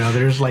 but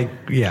there's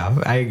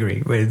I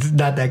agree, but it's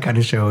not that kind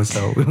of show,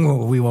 so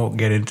we won't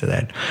get into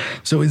that.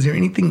 So is there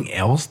anything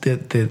else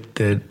that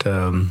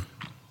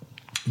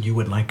you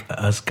would like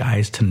us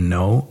guys to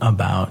know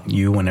about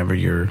you whenever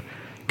you're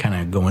kind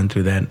of going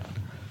through that?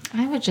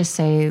 I would just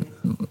say,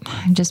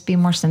 just be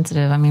more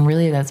sensitive. I mean,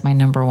 really, that's my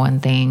number one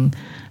thing.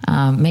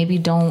 Maybe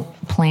don't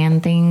plan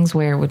things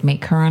where it would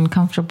make her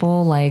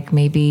uncomfortable. Like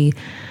maybe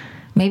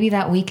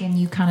that weekend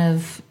you kind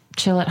of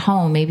chill at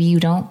home. Maybe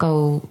you don't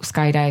go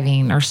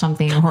skydiving or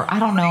something. Or I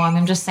don't know.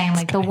 I'm just saying,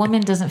 like, the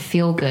woman doesn't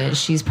feel good.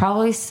 She's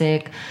probably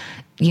sick.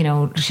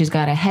 She's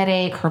got a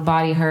headache, her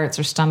body hurts,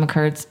 her stomach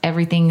hurts,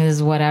 everything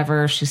is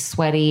whatever. She's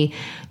sweaty.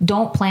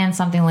 Don't plan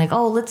something like,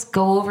 oh, let's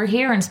go over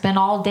here and spend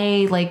all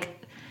day. Like,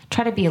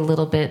 try to be a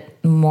little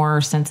bit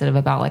more sensitive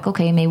about, like,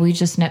 okay, maybe we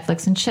just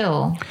Netflix and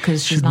chill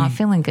because she's not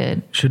feeling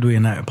good. Should we,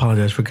 and I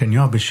apologize for cutting you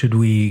off, but should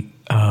we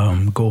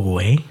go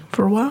away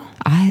for a while?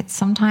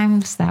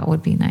 Sometimes that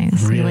would be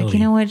nice. Really? You're like, you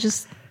know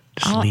what,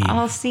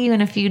 I'll see you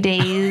in a few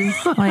days.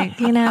 Like,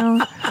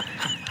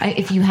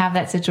 if you have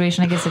that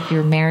situation, I guess if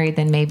you're married,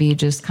 then maybe you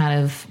just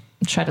kind of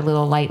tread a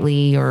little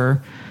lightly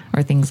or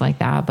things like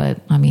that. But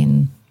I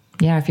mean,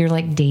 yeah, if you're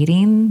like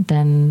dating,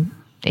 then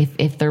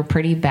if they're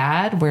pretty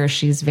bad, where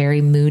she's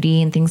very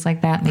moody and things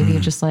like that, maybe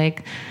you're just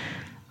like,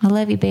 I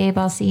love you, babe.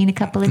 I'll see you in a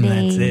couple of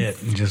days.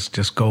 That's it.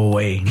 Just go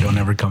away. Don't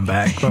ever come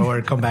back,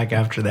 or come back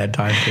after that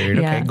time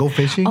period. Yeah. Okay, go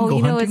fishing. Oh,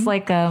 go hunting. It's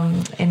like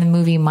in the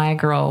movie My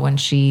Girl, when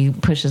she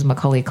pushes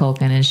Macaulay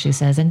Culkin and she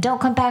says, "And don't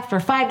come back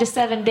for 5 to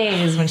 7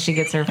 days," when she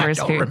gets her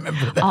first period. I don't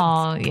remember that.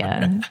 Oh,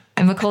 yeah.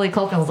 And Macaulay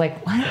Culkin was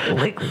like, "What?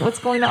 Like, what's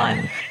going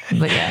on?"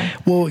 But yeah.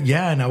 Well,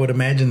 yeah, and I would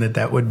imagine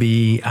that would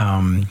be.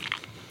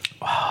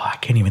 I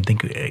can't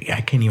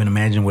even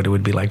imagine what it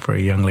would be like for a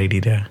young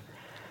lady to,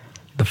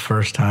 the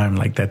first time,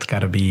 like, that's got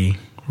to be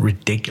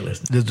ridiculous.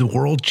 Does the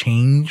world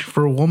change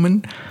for a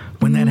woman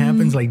when that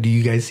happens? Like, do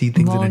you guys see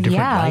things in a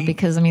different light? Yeah,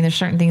 because I mean, there's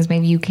certain things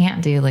maybe you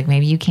can't do. Like,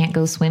 maybe you can't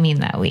go swimming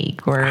that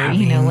week, or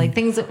like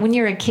things that, when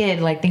you're a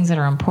kid, like things that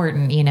are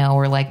important,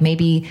 or like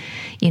maybe,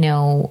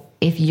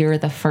 if you're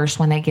the first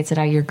one that gets it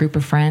out of your group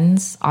of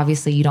friends,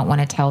 obviously you don't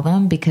want to tell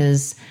them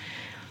because.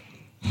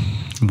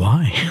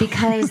 Why?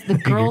 Because the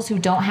girls who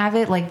don't have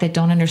it, like, that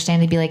don't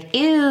understand, they'd be like,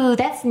 ew,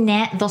 that's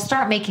they'll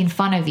start making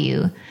fun of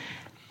you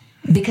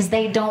because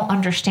they don't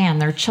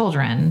understand. They're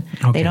children.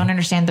 Okay. They don't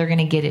understand they're going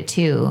to get it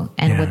too,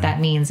 and what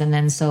that means. And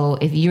then, so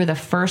if you're the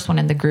first one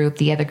in the group,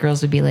 the other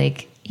girls would be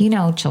like,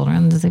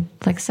 children,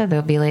 like I said,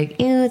 they'll be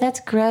like, ew, that's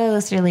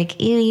gross. Or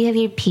like, ew, you have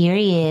your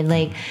period.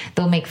 Like,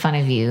 they'll make fun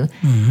of you.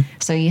 Mm-hmm.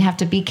 So you have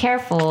to be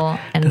careful.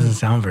 And doesn't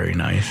sound very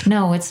nice.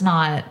 No, it's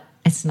not.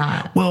 It's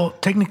not. Well,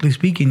 technically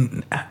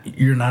speaking,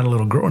 you're not a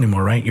little girl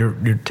anymore, right?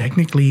 You're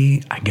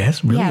technically, I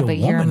guess, really a woman.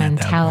 Yeah, but your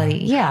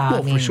mentality,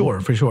 Well,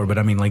 for sure. But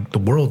I mean, like, the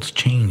world's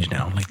changed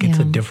now. Like, it's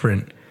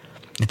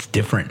it's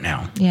different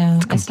now. Yeah,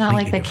 it's not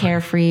like the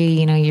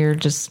carefree, you're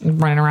just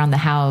running around the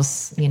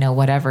house,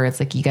 whatever. It's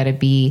like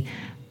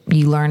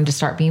you learn to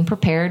start being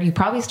prepared. You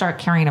probably start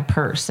carrying a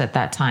purse at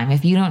that time.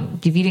 If you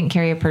didn't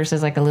carry a purse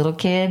as like a little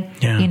kid,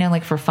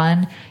 like for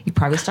fun, you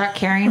probably start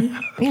carrying,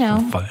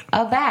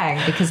 a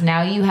bag, because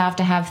now you have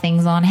to have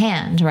things on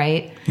hand,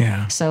 right?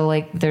 Yeah. So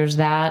like there's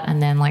that. And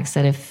then, like I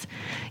said, if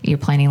you're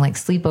planning like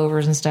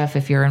sleepovers and stuff,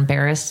 if you're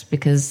embarrassed,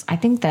 because I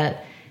think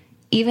that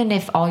even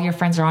if all your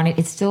friends are on it,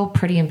 it's still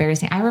pretty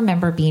embarrassing. I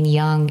remember being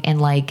young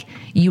and like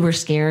you were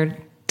scared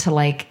to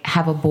like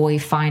have a boy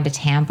find a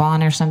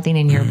tampon or something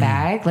in your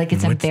bag. Like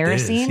it's What's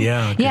embarrassing. this?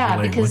 Yeah, yeah,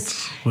 like,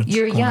 because what's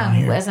you're going on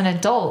young here? as an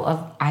adult.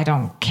 I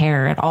don't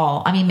care at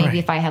all. I mean, maybe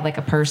if I had like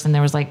a person,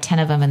 there was like 10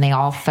 of them and they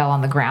all fell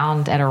on the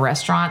ground at a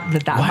restaurant,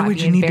 that Why might would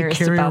be you need to embarrassed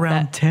carry about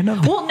around that. 10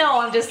 of them? Well,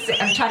 no, I'm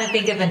trying to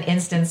think of an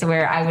instance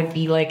where I would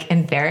be like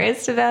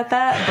embarrassed about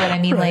that. But I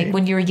mean, Right. like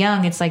when you're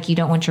young, it's like you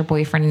don't want your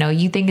boyfriend to know.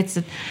 You think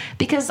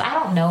because I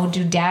don't know,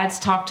 do dads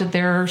talk to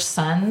their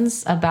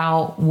sons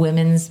about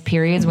women's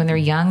periods when they're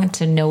young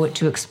to know what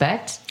to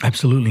expect?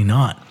 Absolutely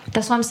not.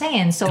 That's what I'm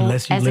saying. So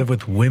Unless you live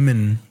with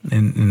women,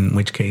 in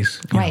which case,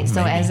 right.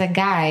 So maybe. as a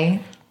guy,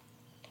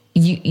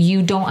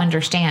 you don't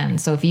understand.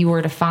 So if you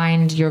were to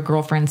find your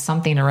girlfriend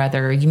something or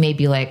other, you may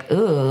be like,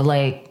 "Ooh,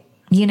 like."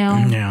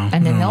 Yeah,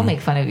 and then they'll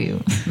make fun of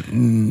you.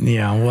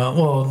 Yeah,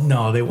 well,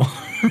 no, they won't.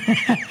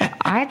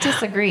 I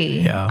disagree.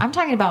 Yeah. I'm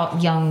talking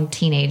about young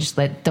teenage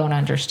that don't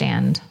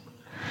understand.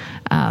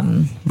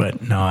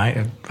 But no,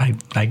 I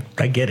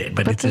get it.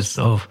 But it's just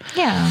so.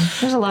 Yeah,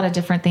 there's a lot of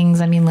different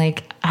things. I mean,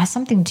 like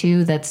something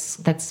too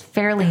that's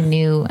fairly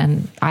new,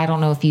 and I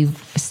don't know if you've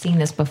seen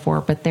this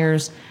before, but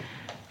there's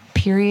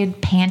period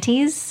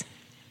panties.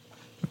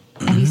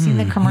 Have you seen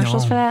the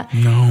commercials for that?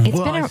 No. It's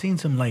Well, been I've seen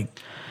some like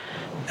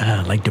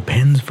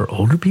Depends for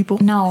older people.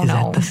 No, Is no,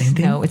 that the same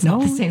thing? no, it's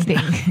not the same thing.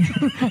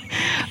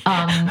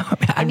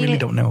 I really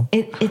don't know.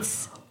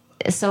 It's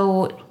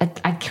so.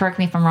 I correct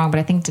me if I'm wrong, but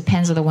I think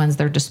Depends are the ones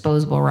they're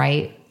disposable,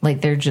 right?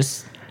 Like they're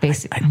just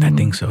basic. I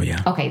think so.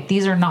 Yeah. Okay,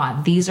 these are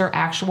not. These are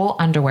actual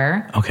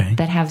underwear. Okay.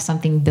 That have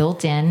something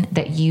built in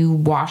that you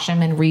wash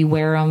them and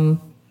rewear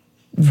them.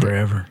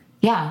 Forever.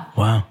 Yeah.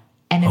 Wow.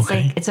 And it's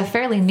Okay. like, it's a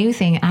fairly new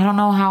thing. I don't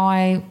know how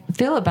I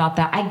feel about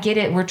that. I get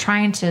it. We're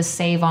trying to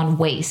save on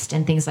waste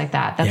and things like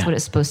that. That's Yeah. what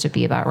it's supposed to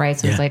be about, right?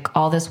 So Yeah. it's like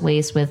all this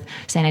waste with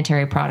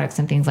sanitary products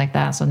and things like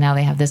that. So now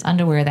they have this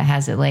underwear that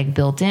has it like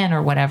built in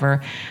or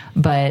whatever.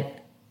 And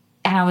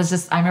I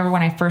remember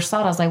when I first saw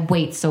it, I was like,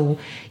 wait, so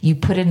you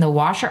put it in the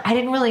washer? I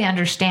didn't really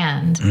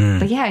understand.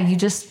 But yeah, you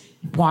just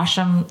wash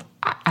them,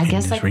 I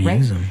guess just like,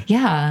 reuse them.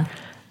 Yeah.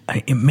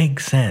 It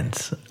makes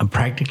sense.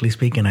 Practically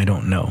speaking, I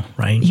don't know,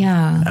 right?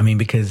 Yeah. I mean,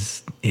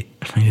 because it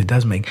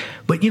does make,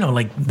 but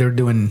like they're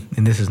doing,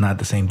 and this is not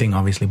the same thing,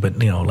 obviously, but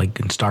like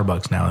in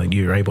Starbucks now,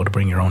 you're able to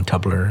bring your own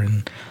tumbler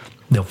and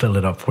they'll fill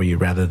it up for you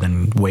rather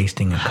than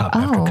wasting a cup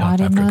after Oh, cup I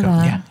didn't after know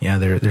cup. that. Yeah,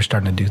 they're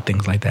starting to do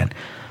things like that,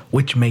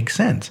 which makes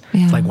sense.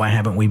 Yeah. It's like, why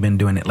haven't we been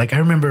doing it? Like I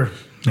remember,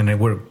 and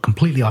we're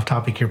completely off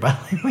topic here, by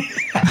the way,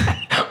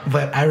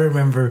 but I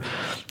remember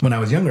when I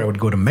was younger, I would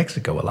go to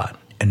Mexico a lot.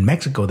 In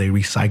Mexico, they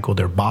recycle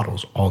their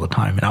bottles all the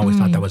time. And I always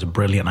thought that was a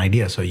brilliant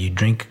idea. So you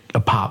drink a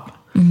pop,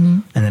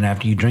 and then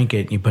after you drink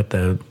it, you put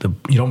you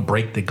don't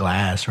break the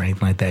glass or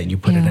anything like that. You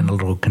put it in a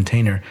little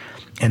container.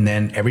 And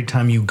then every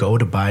time you go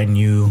to buy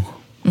new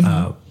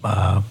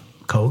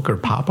Coke or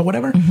pop or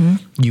whatever,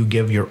 you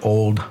give your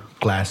old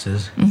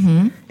glasses,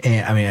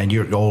 and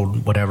your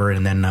old whatever,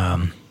 and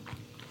then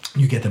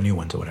you get the new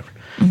ones or whatever.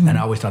 And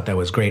I always thought that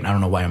was great. I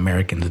don't know why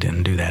Americans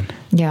didn't do that.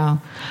 Yeah.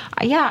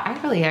 I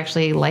really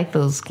actually like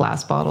those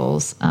glass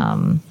bottles.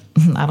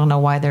 I don't know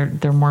why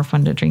they're more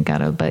fun to drink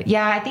out of, but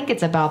yeah, I think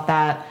it's about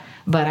that.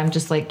 But I'm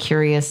just like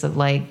curious of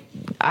like,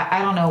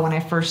 I don't know, when I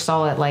first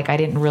saw it, like I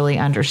didn't really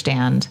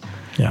understand,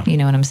 Yeah. You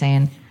know what I'm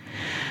saying?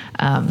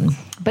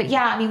 But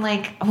yeah, I mean,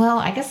 like, well,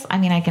 I guess, I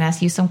mean, I can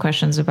ask you some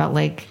questions about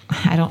like,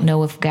 I don't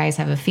know if guys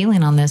have a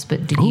feeling on this,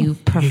 but do you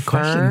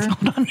prefer?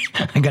 Hold on.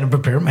 I got to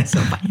prepare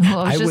myself. Well,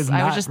 I was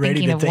not just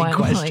ready thinking to of take one,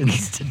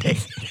 questions today.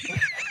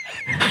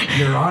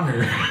 Your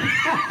Honor.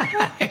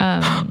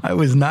 I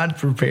was not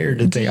prepared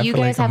to take. Do you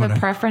guys have a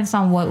preference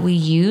on what we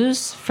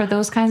use for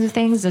those kinds of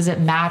things? Does it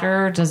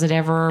matter? Does it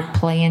ever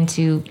play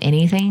into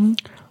anything?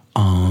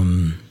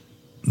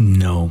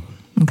 No.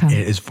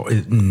 Okay.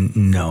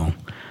 No.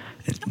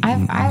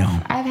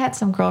 I've had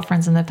some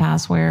girlfriends in the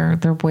past where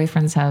their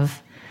boyfriends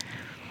have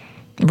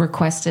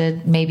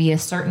requested maybe a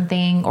certain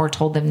thing or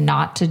told them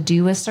not to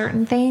do a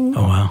certain thing.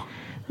 Oh wow.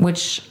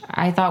 Which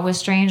I thought was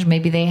strange.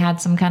 Maybe they had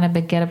some kind of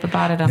big get up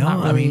about it. I'm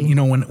not really. I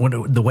mean,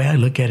 when the way I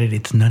look at it,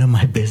 it's none of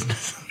my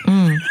business.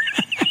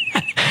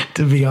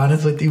 To be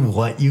honest with you,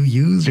 what you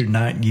use or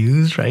not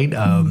use, right?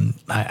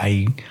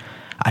 I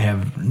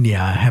have,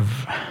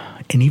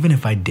 and even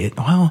if I did,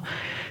 well,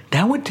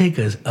 that would take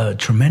a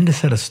tremendous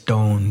set of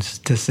stones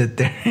to sit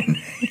there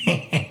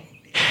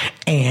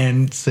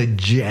and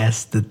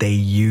suggest that they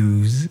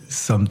use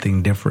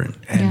something different.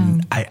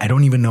 And I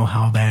don't even know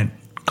how that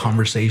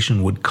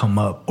conversation would come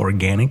up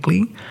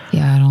organically.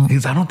 Yeah, I don't.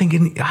 Because I don't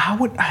think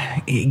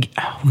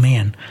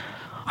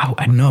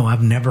I know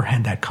I've never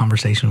had that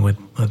conversation with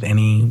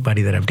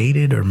anybody that I've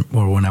dated or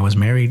when I was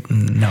married.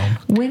 No.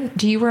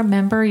 Do you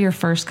remember your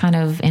first kind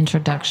of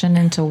introduction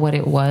into what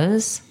it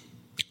was?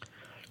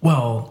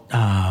 Well,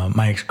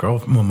 my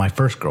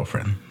first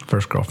girlfriend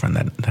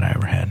that I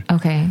ever had.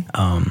 Okay.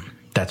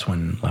 That's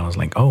when I was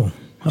like, oh.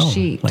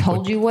 She like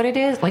told you what it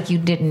is? Like you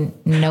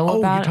didn't know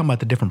about you're it? talking about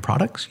the different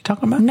products you're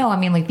talking about? No, I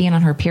mean like being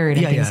on her period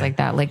and things yeah. like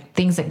that. Like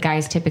things that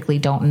guys typically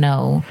don't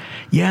know.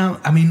 Yeah,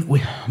 I mean,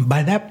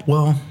 by that,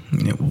 well,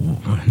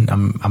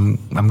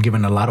 I'm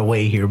giving a lot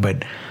away here,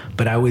 but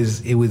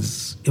it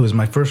was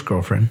my first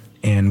girlfriend,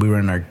 and we were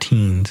in our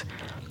teens,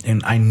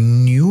 and I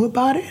knew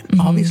about it,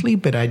 obviously,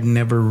 but I'd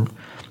never,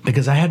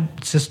 because I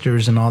had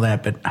sisters and all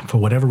that, but for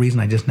whatever reason,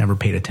 I just never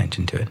paid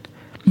attention to it.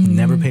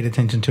 Never paid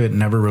attention to it,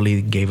 never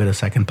really gave it a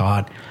second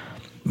thought,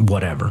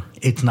 whatever.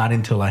 It's not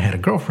until I had a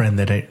girlfriend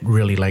that I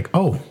really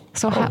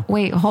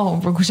wait,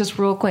 hold on, just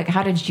real quick.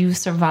 How did you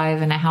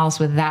survive in a house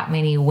with that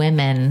many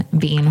women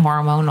being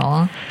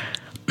hormonal?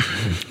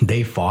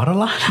 They fought a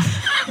lot.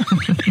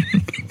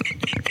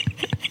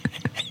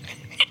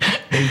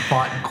 They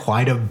fought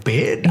quite a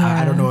bit.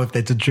 I don't know if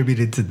that's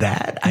attributed to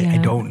that. I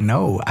don't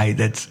know.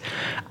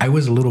 I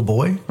was a little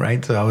boy,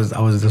 right? So I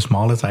was the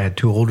smallest. I had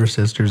 2 older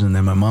sisters and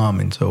then my mom,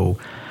 and so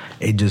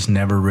it just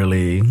never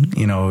really,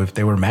 if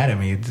they were mad at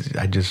me,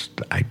 I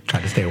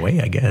try to stay away,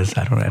 I guess.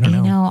 I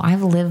don't know.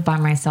 I've lived by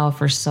myself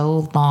for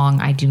so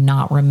long. I do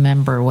not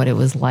remember what it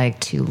was like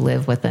to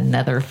live with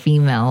another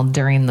female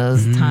during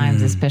those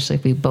times, especially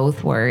if we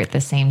both were at the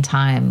same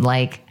time.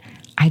 Like,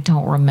 I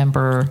don't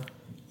remember.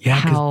 Yeah,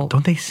 because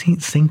don't they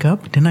sync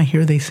up? Didn't I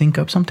hear they sync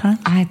up sometimes?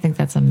 I think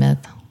that's a myth.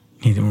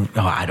 Oh,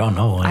 I don't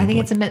know. I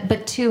think it's a myth.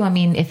 But too, I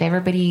mean, if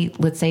everybody,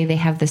 let's say they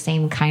have the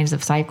same kinds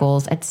of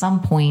cycles, at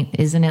some point,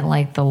 isn't it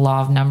like the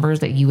law of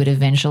numbers that you would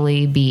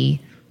eventually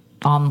be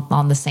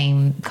on the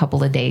same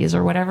couple of days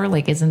or whatever?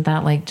 Like, isn't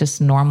that like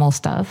just normal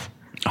stuff?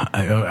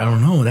 I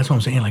don't know. That's what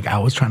I'm saying. Like, I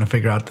was trying to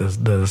figure out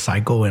the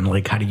cycle and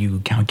like, how do you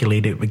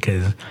calculate it?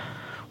 Because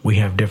we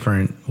have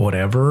different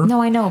whatever.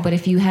 No, I know. But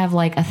if you have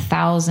like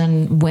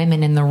 1,000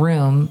 women in the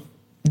room,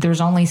 there's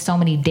only so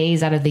many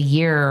days out of the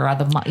year or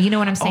the month. You know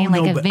what I'm saying?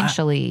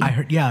 Eventually. I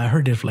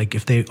heard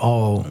if they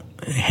all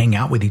hang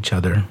out with each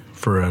other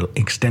for an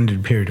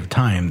extended period of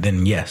time,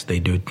 then yes, they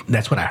do.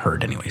 That's what I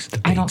heard anyways.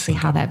 I don't see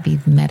how that'd be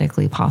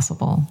medically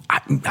possible. I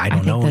don't know I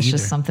think that's either.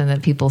 just something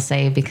that people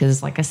say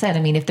because, like I said,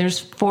 I mean, if there's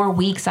 4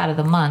 weeks out of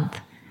the month,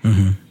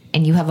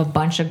 and you have a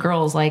bunch of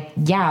girls, like,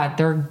 yeah,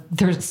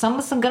 there's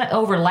some going to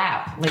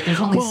overlap. Like, there's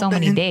only so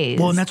many days.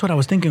 Well, and that's what I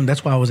was thinking.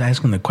 That's why I was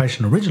asking the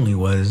question originally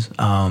was,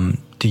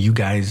 do you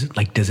guys,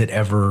 like, does it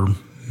ever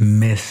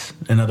miss?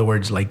 In other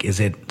words, like,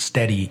 is it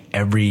steady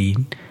every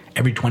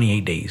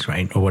 28 days,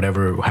 right? Or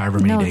whatever, however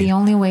many days? No, the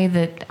only way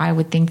that I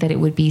would think that it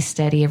would be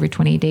steady every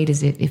 28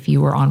 days is if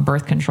you were on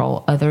birth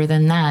control. Other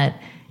than that,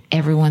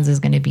 everyone's is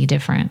going to be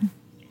different.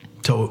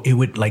 So it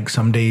would, like,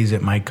 some days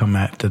it might come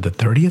after the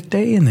 30th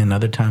day, and then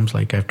other times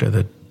like after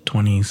the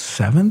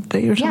 27th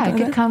day or something. Yeah,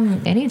 it could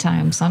come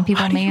anytime. Some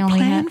people may only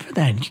plan for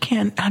that. You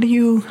can't. How do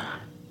you?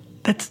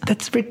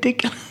 That's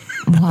ridiculous.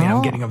 Well,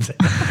 I'm getting upset.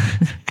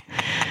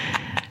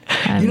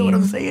 You know what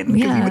I'm saying?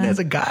 Because even as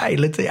a guy,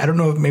 let's say, I don't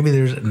know if maybe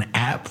there's an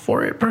app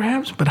for it,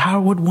 perhaps, but how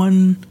would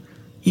one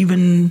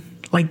even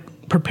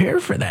like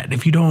prepare for that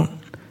if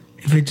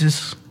it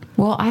just.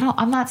 Well,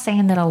 I'm not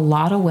saying that a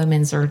lot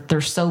of they're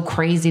so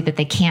crazy that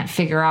they can't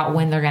figure out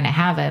when they're going to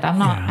have it.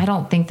 I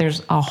don't think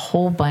there's a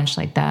whole bunch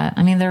like that.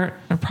 I mean, there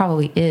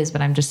probably is,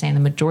 but I'm just saying the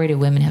majority of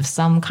women have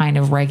some kind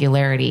of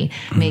regularity,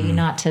 maybe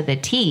not to the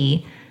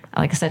T.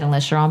 Like I said,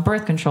 unless you're on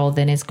birth control,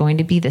 then it's going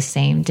to be the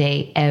same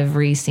day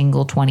every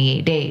single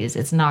 28 days.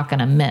 It's not going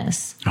to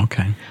miss.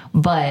 Okay.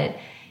 But,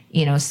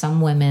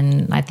 some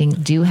women I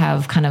think do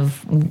have kind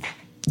of,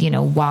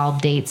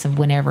 wild dates of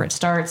whenever it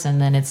starts.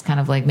 And then it's kind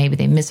of like maybe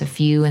they miss a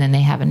few and then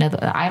they have another.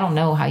 I don't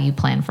know how you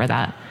plan for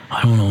that.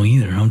 I don't know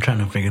either. I'm trying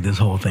to figure this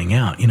whole thing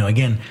out.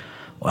 Again,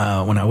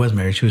 when I was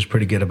married, she was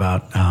pretty good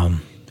about,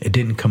 it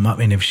didn't come up.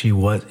 And if she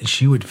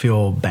would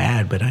feel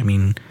bad. But I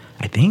mean,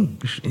 I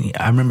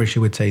remember she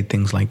would say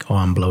things like, "Oh,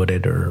 I'm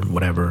bloated" or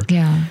whatever.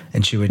 Yeah.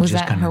 And she would was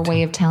just that her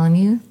way of telling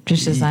you,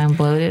 just as I'm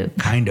bloated?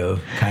 Kind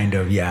of,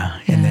 yeah.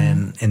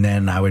 And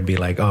then I would be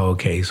like, "Oh,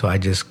 okay." So I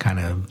just kind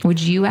of. Would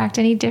you act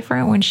any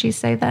different when she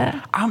say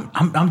that?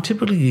 I'm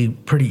typically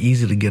pretty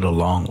easy to get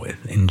along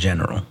with in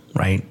general,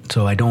 right?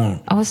 So I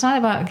don't. Oh, it's not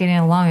about getting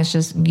along. It's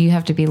just you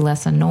have to be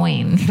less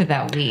annoying for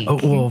that week.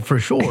 Oh, well, for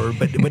sure.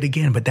 But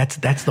again, that's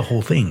the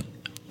whole thing.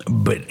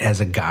 But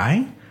as a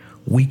guy,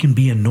 we can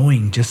be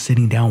annoying just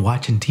sitting down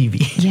watching TV.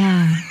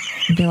 Yeah.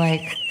 Be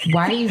like,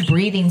 why are you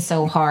breathing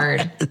so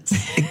hard?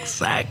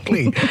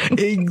 Exactly.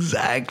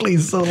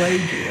 So,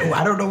 like,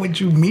 I don't know what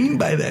you mean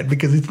by that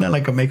because it's not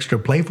like I'm extra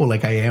playful.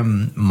 Like, I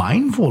am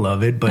mindful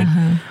of it, but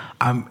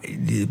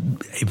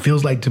it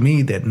feels like to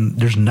me that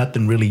there's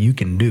nothing really you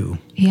can do.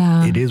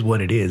 Yeah. It is what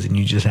it is, and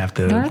you just have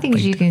to. There are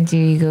things you can do.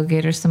 You go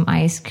get her some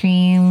ice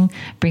cream,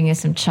 bring her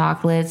some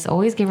chocolates,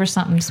 always give her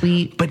something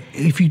sweet. But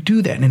if you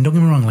do that, and don't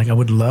get me wrong, like, I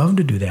would love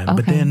to do that. Okay.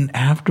 But then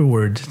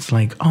afterwards, it's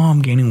like, oh,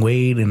 I'm gaining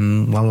weight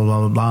and blah, blah, blah,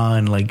 blah, blah.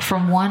 And like.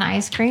 From one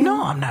ice cream?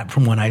 No, I'm not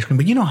from one ice cream.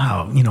 But you know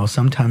how,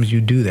 sometimes you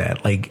do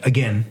that. Like,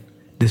 again,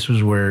 this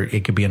was where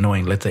it could be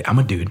annoying. Let's say I'm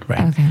a dude,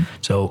 right? Okay.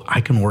 So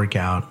I can work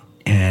out.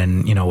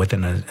 And,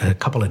 within a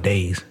couple of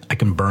days, I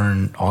can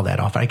burn all that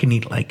off. I can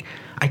eat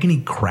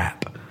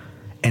crap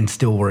and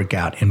still work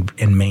out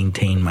and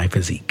maintain my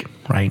physique,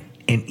 right?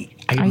 And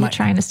are you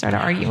trying to start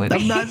an argument?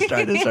 I'm not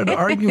trying to start an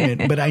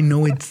argument, but I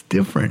know it's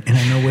different. And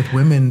I know with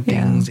women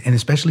things, and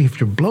especially if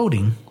you're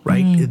bloating,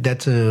 right?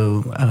 That's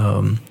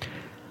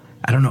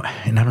I don't know.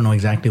 And I don't know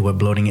exactly what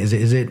bloating is.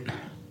 Is it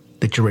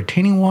that you're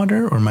retaining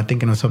water, or am I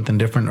thinking of something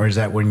different? Or is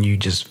that when you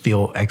just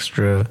feel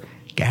extra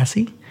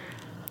gassy?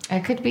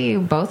 It could be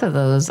both of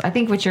those. I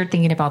think what you're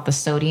thinking about the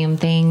sodium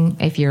thing,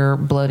 if you're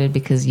bloated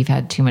because you've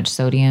had too much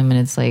sodium and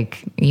it's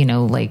like, you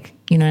know what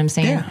I'm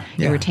saying? Yeah.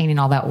 You're retaining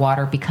all that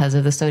water because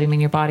of the sodium in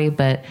your body.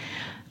 But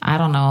I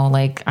don't know,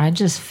 like, I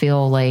just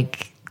feel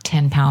like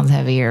 10 pounds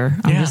heavier.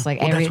 I'm just like,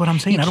 that's what I'm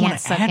saying. You I don't can't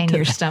want to suck add in to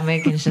your that.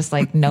 stomach. And it's just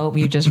like, nope,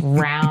 you're just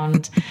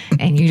round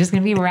and you're just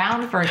going to be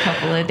round for a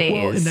couple of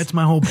days. Well, and that's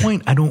my whole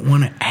point. I don't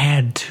want to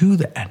add to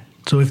that.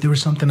 So if there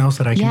was something else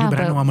that I can do,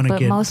 but I know I'm going to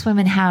get... But most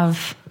women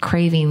have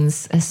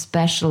cravings,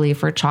 especially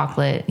for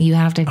chocolate. You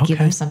have to give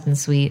them something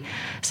sweet.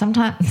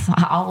 Sometimes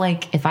I'll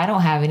like, if I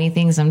don't have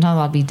anything, sometimes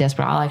I'll be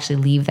desperate. I'll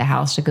actually leave the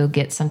house to go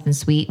get something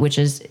sweet, which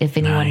is, if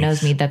anyone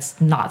knows me, that's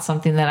not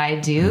something that I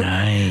do.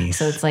 Nice.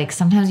 So it's like,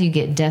 sometimes you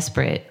get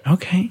desperate.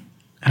 Okay.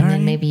 And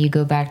then maybe you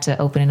go back to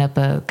opening up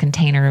a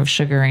container of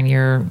sugar in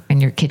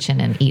your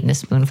kitchen and eating a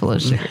spoonful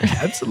of sugar.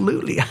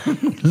 Absolutely.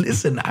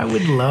 Listen, I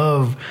would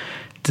love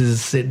to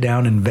sit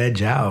down and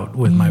veg out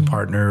with my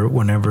partner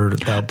whenever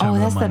that time. Oh,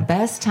 that's of the month.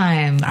 best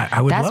time.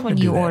 I would That's love when to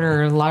do you that.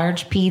 order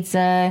large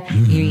pizza,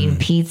 you're eating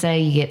pizza,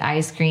 you get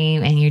ice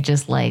cream, and you're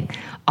just like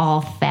all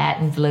fat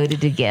and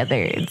bloated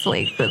together. It's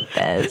like the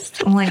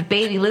best. I'm like,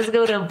 baby, let's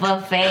go to a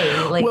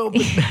buffet. Like, Well,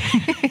 but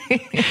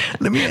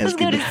let me ask let's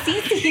go you. to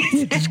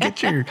CC's. Just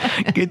get your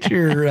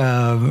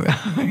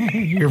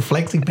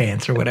flexi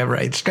pants or whatever,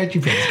 right?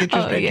 Stretchy pants. Get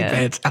your stretchy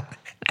pants.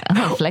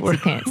 Oh,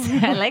 flexi pants.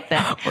 I like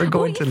that. We're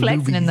going to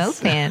flexing in Luby's. those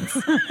pants.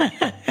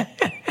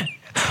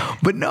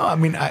 But no, I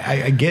mean,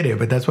 I get it,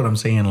 but that's what I'm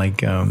saying.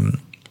 Like,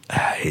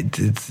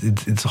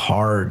 it's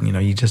hard. You know,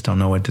 you just don't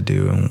know what to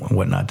do and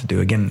what not to do.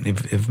 Again,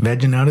 if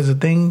vegging out is a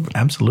thing,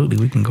 absolutely,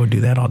 we can go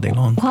do that all day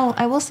long. Well,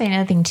 I will say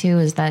another thing too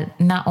is that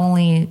not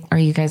only are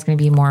you guys going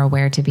to be more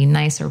aware to be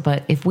nicer,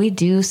 but if we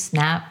do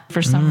snap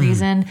for some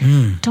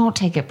reason, don't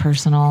take it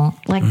personal.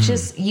 Like,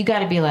 just, you got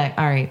to be like,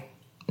 all right,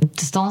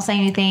 just don't say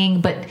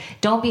anything, but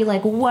don't be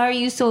like, why are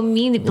you so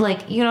mean?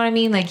 Like, you know what I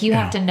mean? Like, you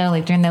have to know,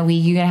 like, during that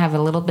week, you got to have a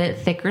little bit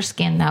thicker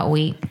skin that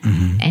week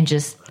and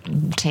just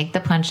take the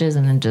punches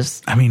and then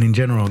just... I mean, in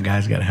general,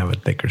 guys got to have a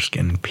thicker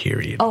skin,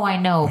 period. Oh, I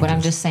know, but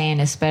I'm just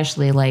saying,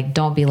 especially, like,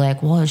 don't be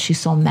like, well,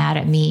 she's so mad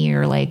at me,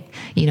 or like,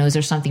 you know, is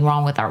there something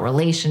wrong with our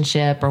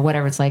relationship or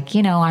whatever? It's like,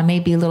 you know, I may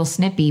be a little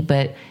snippy,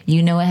 but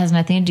you know, it has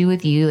nothing to do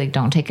with you. Like,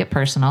 don't take it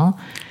personal.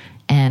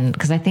 And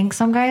because I think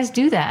some guys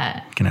do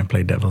that. Can I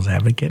play devil's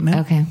advocate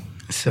now? Okay.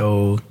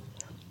 So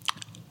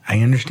I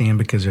understand,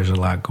 because there's a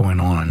lot going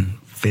on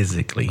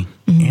physically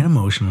and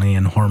emotionally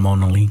and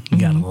hormonally. You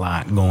got a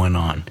lot going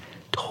on.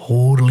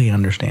 Totally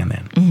understand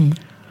that.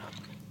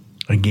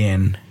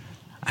 Again,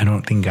 I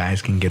don't think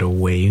guys can get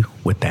away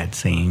with that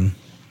same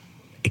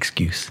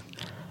excuse.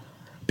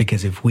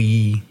 Because if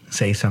we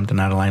say something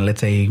out of line,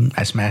 let's say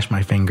I smashed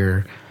my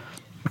finger,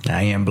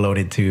 I am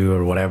bloated too,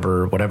 or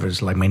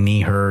whatever's like my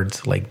knee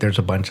hurts, like there's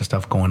a bunch of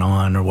stuff going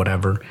on or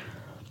whatever,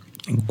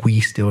 we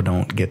still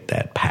don't get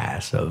that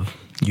pass of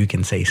you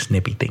can say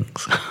snippy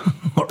things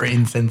or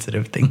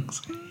insensitive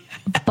things.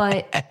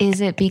 But is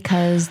it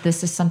because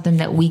this is something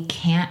that we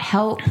can't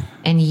help,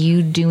 and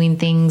you doing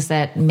things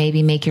that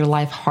maybe make your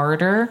life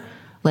harder?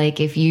 Like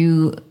if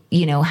you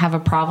have a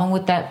problem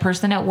with that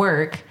person at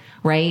work,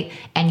 right?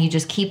 And you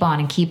just keep on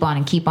and keep on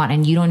and keep on,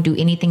 and you don't do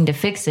anything to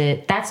fix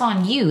it. That's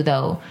on you,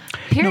 though.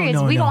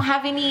 Periods. No. We don't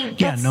have any.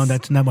 That's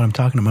not what I'm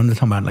talking about. I'm just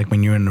talking about like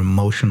when you're in an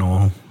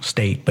emotional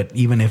state. But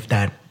even if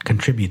that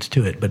contributes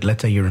to it, but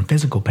let's say you're in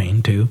physical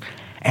pain too,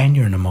 and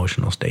you're in an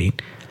emotional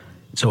state.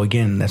 So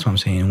again, that's what I'm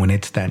saying. When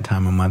it's that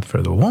time of month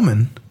for the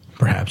woman,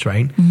 perhaps,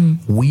 right?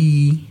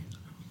 We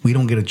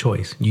don't get a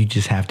choice. You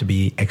just have to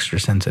be extra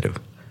sensitive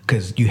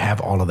because you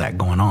have all of that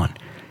going on.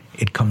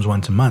 It comes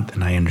once a month,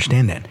 and I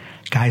understand that.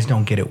 Guys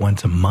don't get it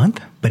once a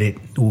month, but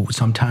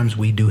sometimes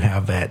we do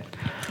have that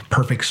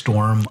perfect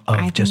storm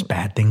of just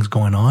bad things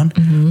going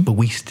on, but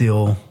we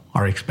still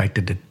are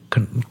expected to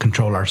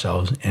control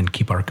ourselves and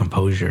keep our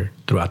composure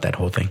throughout that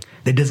whole thing.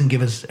 That doesn't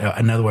give us,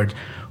 in other words,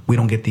 we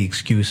don't get the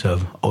excuse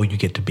of, oh, you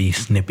get to be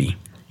snippy.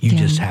 You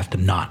just have to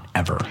not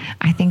ever.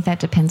 I think that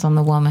depends on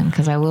the woman,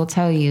 because I will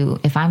tell you,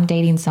 if I'm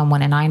dating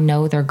someone and I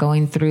know they're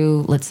going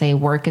through, let's say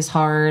work is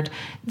hard,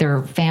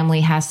 their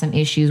family has some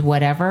issues,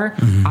 whatever,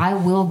 I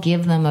will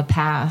give them a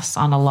pass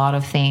on a lot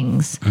of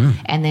things.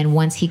 And then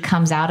once he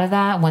comes out of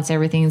that, once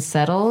everything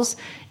settles,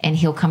 and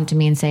he'll come to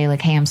me and say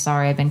like, hey, I'm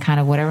sorry, I've been kind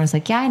of whatever. It's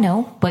like, yeah, I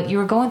know, but you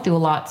were going through a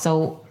lot.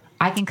 So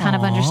I can kind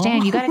of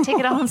understand. You got to take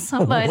it on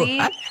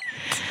somebody.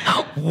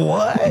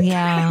 What?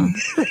 Yeah.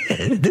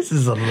 This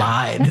is a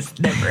lie. This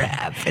never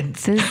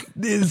happens.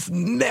 This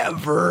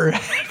never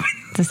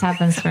happens. This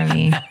happens for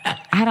me.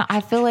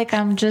 I feel like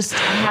I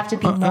have to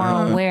be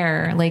more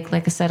aware. Like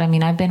I said, I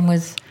mean, I've been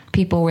with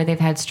people where they've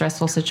had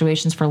stressful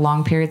situations for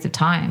long periods of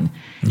time.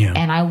 Yeah.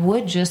 And I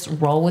would just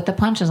roll with the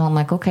punches. I'm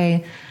like,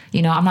 okay,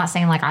 I'm not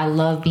saying like I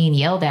love being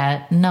yelled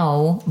at.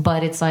 No,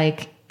 but it's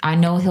like, I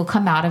know he'll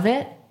come out of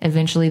it.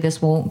 Eventually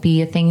this won't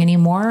be a thing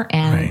anymore.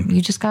 And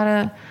you just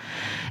gotta,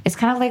 It's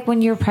kind of like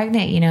when you're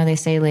pregnant, you know, they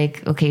say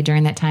like, okay,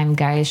 during that time,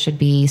 guys should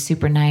be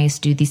super nice,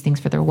 do these things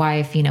for their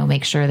wife, you know,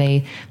 make sure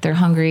they're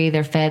hungry,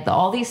 they're fed,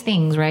 all these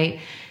things, right?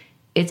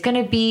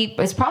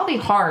 It's probably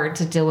hard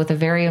to deal with a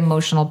very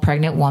emotional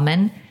pregnant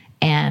woman.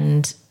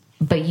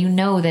 But you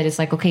know that it's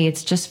like, okay,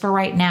 it's just for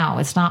right now.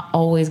 It's not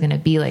always going to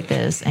be like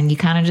this. And you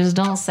kind of just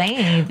don't say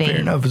anything. Fair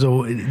enough.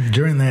 So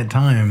during that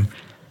time,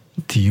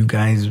 do you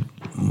guys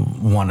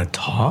want to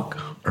talk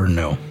or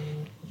no?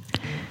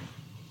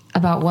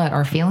 About what?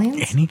 Our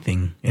feelings?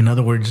 Anything. In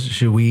other words,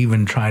 should we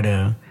even try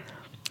to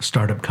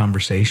start up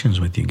conversations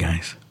with you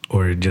guys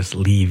or just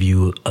leave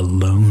you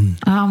alone?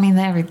 I mean,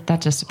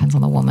 that just depends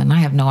on the woman. I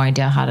have no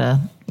idea how to,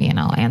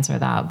 answer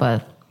that,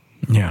 but.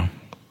 Yeah.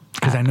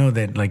 Because I know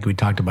that, like we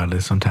talked about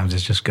this, sometimes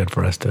it's just good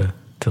for us to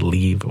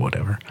leave or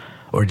whatever,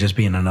 or just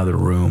be in another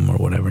room or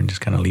whatever and just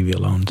kind of leave you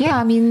alone. So. Yeah,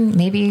 I mean,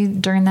 maybe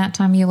during that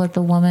time you let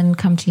the woman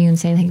come to you and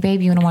say, hey,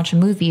 babe, you want to watch a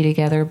movie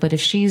together? But if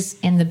she's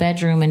in the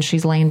bedroom and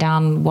she's laying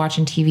down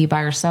watching TV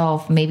by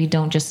herself, maybe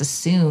don't just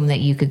assume that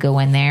you could go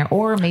in there.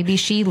 Or maybe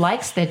she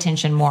likes the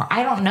attention more.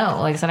 I don't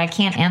know. Like I said, I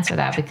can't answer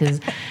that because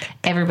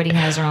everybody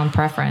has their own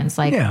preference.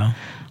 Like, yeah.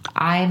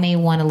 I may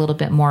want a little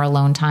bit more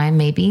alone time,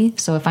 maybe.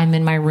 So if I'm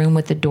in my room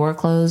with the door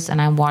closed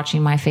and I'm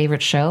watching my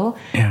favorite show,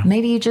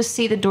 maybe you just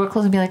see the door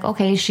closed and be like,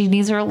 okay, she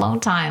needs her alone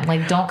time.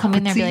 Like, don't come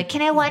in there and be like,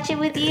 can I watch it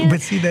with you? But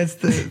see,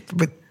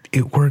 but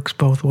it works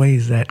both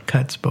ways. That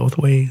cuts both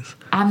ways.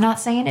 I'm not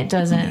saying it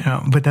doesn't.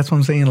 Yeah, but that's what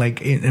I'm saying.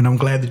 Like, and I'm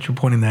glad that you're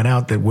pointing that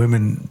out, that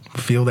women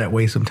feel that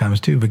way sometimes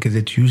too, because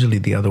it's usually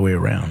the other way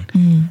around.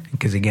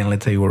 Because again,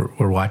 let's say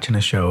we're watching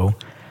a show,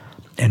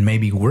 and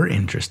maybe we're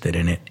interested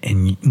in it,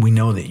 and we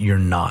know that you're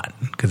not,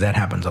 because that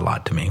happens a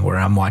lot to me, where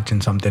I'm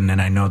watching something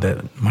and I know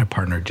that my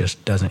partner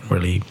just doesn't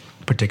really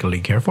particularly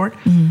care for it.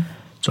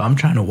 So I'm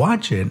trying to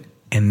watch it,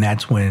 and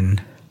that's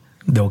when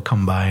they'll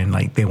come by and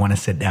like they want to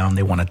sit down,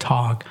 they want to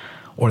talk,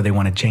 or they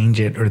want to change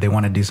it, or they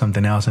want to do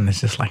something else, and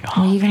it's just like,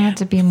 well, you're gonna have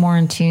to be more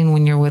in tune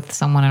when you're with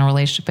someone in a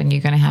relationship, and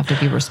you're gonna have to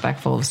be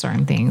respectful of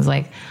certain things.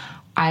 Like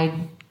I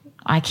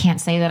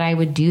can't say that I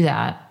would do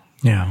that.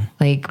 Yeah.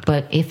 Like,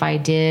 but if I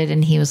did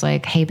and he was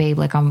like, hey, babe,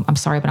 like, I'm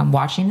sorry, but I'm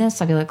watching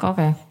this, I'd be like,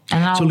 okay.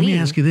 And I'll So let me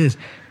ask you this.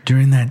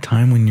 During that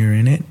time when you're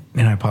in it,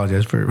 and I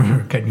apologize for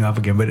cutting you off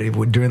again, but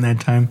during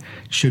that time,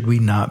 should we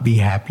not be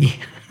happy?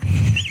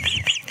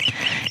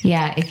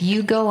 Yeah. If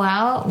you go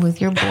out with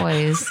your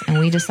boys and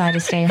we decide to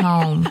stay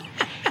home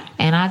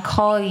and I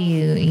call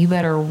you, you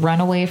better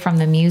run away from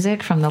the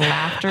music, from the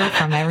laughter,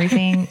 from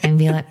everything, and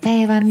be like,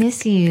 babe, I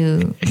miss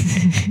you.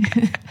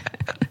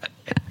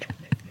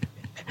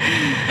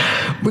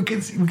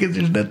 Because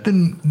there's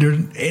nothing there,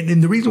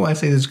 and the reason why I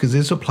say this is because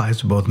this applies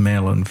to both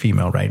male and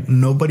female, right?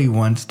 Nobody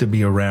wants to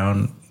be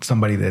around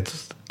somebody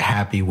that's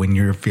happy when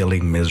you're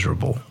feeling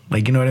miserable.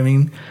 Like, you know what I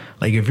mean?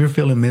 Like, if you're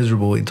feeling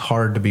miserable, it's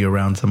hard to be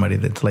around somebody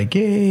that's like,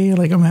 yay,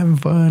 like I'm having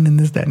fun and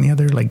this, that, and the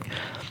other. Like,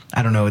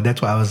 I don't know.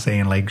 That's why I was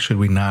saying, like, should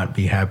we not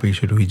be happy?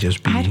 Should we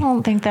just be? I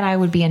don't think that I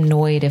would be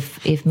annoyed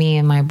if me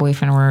and my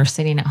boyfriend were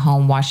sitting at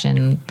home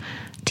watching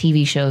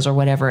TV shows or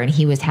whatever, and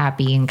he was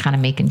happy and kind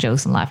of making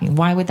jokes and laughing.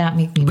 Why would that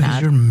make me mad?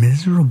 Because you're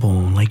miserable.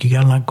 Like, you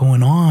got a lot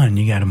going on.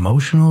 You got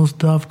emotional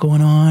stuff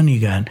going on. You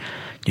got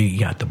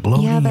the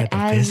bloating. Yeah, but you got the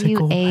as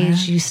physical. you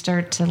age, you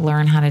start to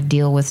learn how to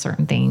deal with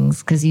certain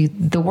things because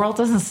the world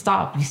doesn't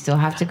stop. You still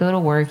have to go to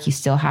work. You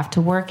still have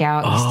to work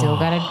out. You still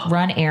got to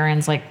run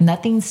errands. Like,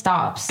 nothing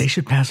stops. They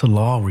should pass a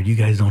law where you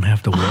guys don't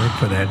have to work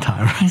for that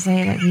time. I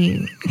say that'd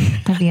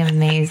be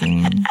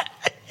amazing.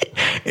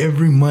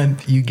 Every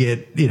month you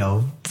get,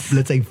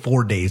 let's say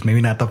 4 days, maybe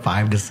not the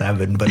 5 to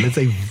 7, but let's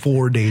say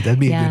 4 days. That'd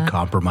be a good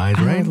compromise,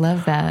 right? I would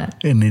love that.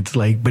 And it's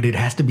like, but it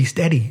has to be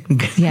steady.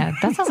 Yeah,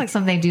 that sounds like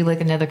something they do like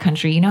another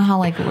country. You know how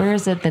like, where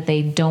is it that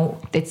they don't,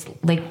 it's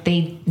like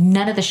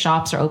none of the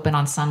shops are open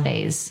on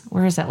Sundays.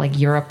 Where is that, like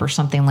Europe or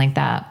something like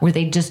that, where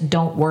they just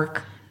don't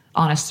work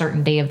on a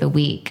certain day of the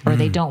week, or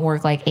they don't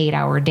work like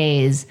 8-hour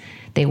days.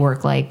 They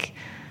work like,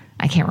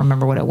 I can't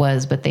remember what it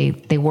was, but they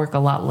work a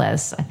lot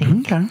less, I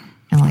think. Okay.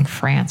 In like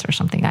France or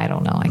something. I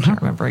don't know. I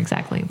can't remember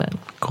exactly, but.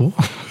 Cool.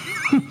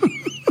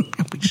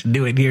 We should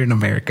do it here in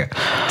America.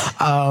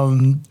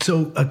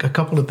 So a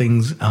couple of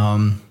things.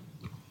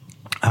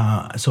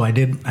 So I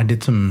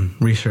did some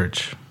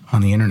research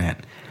on the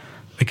internet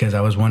because I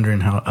was wondering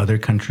how other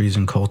countries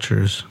and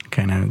cultures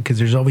kind of, because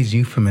there's always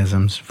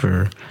euphemisms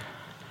for,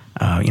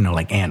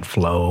 like Aunt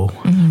Flo,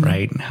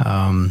 right?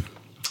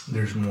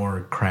 There's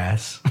more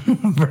crass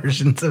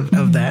versions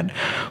of that.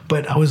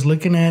 But I was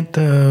looking at,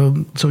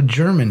 so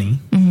Germany,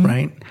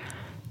 right?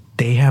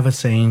 They have a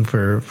saying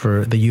for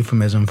the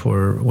euphemism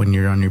for when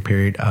you're on your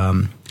period,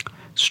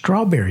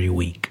 strawberry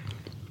week.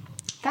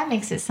 That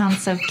makes it sound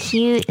so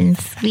cute and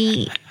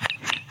sweet.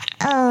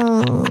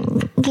 Oh,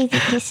 get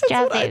strawberries. That's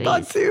what I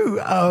thought too.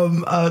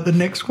 The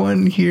next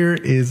one here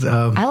is...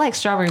 I like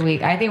Strawberry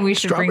Week. I think we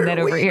should bring that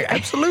over here.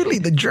 Absolutely.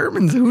 The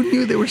Germans, who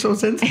knew they were so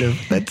sensitive?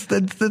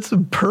 That's a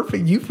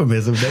perfect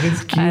euphemism. That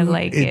is cute. I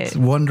like it. It's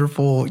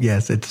wonderful.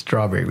 Yes, it's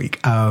Strawberry Week.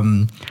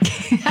 I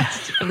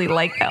really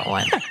like that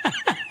one.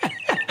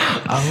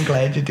 I'm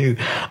glad you do.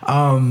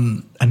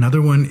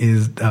 Another one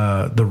is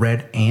the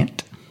red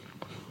ant.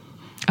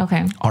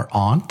 Okay. Or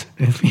aunt.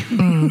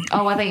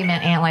 Oh, I thought you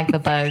meant ant like the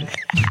bug.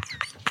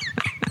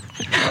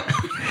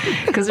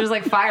 Because there's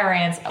like fire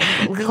ants.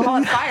 We call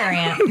it fire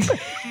ant.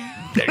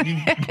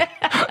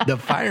 The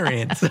fire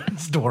ant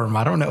storm.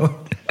 I don't know.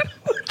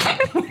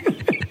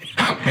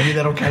 Maybe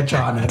that'll catch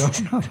on. I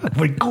don't know.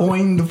 We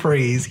coined the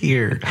phrase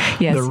here.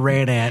 Yes. The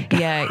red ant.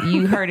 Yeah,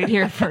 you heard it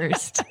here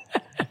first.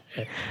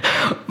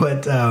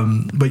 But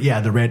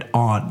yeah, the red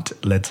aunt,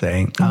 let's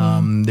say.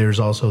 There's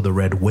also the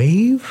red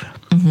wave,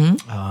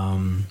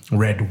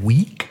 red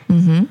week.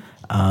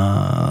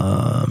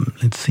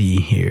 Let's see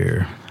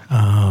here.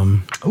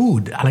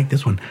 I like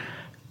this one.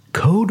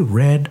 Code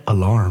red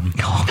alarm.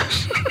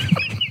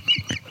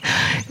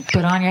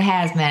 Put on your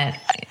hazmat.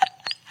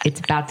 It's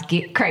about to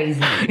get crazy.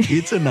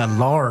 It's an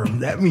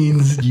alarm. That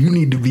means you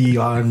need to be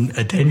on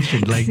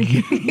attention. Like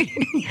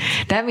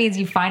that means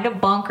you find a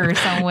bunker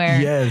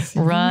somewhere. Yes.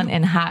 Run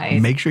and hide.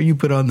 Make sure you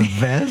put on the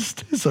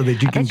vest so that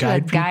you can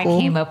guide people. A guy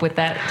came up with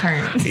that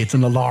term. It's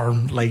an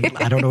alarm.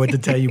 Like, I don't know what to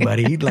tell you,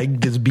 buddy. Like,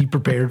 just be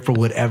prepared for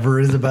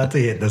whatever is about to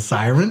hit. The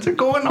sirens are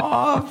going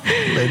off.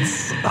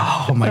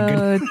 Oh my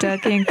goodness.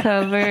 Duck and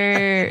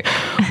cover.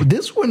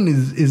 This one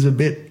is a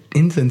bit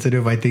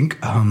insensitive, I think.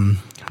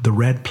 The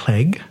red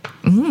plague.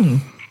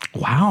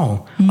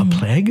 Wow. A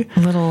plague? A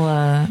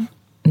little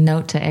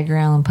note to Edgar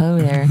Allan Poe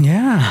there.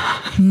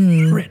 Yeah.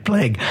 Red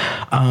plague.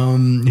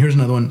 Here's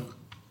another one.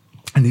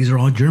 And these are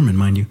all German,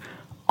 mind you.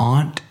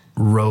 Aunt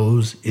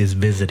Rose is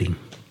visiting.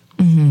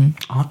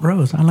 Aunt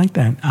Rose. I like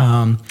that.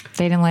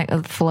 They didn't like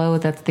Flo.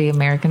 That's the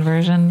American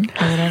version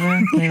or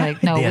whatever. They're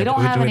like, no, we don't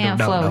have an Aunt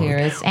Flo here.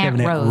 It's Aunt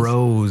Rose. Aunt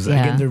Rose.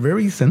 Yeah. Again, they're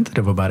very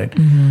sensitive about it.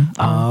 Fire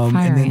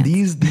and then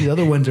ants. these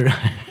other ones are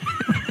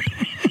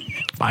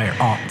fire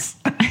aunts.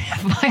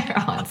 Fire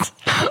aunts.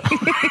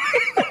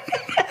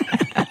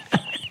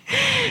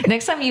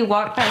 Next time you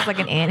walk past like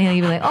an anthill,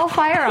 you'll be like, oh,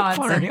 fire aunts,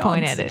 and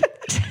point at it.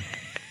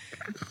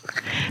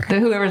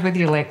 Whoever's with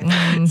you, like,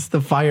 It's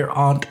the fire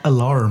aunt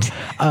alarm.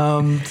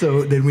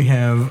 So then we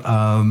have,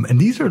 and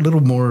these are a little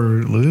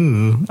more,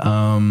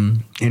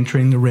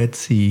 entering the Red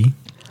Sea.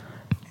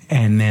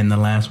 And then the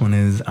last one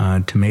is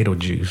tomato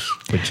juice,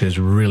 which is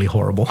really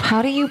horrible.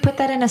 How do you put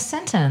that in a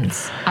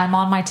sentence? I'm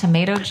on my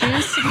tomato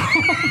juice.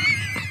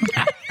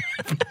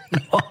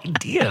 No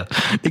idea.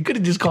 They could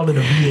have just called it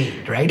a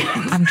V8, right?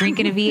 I'm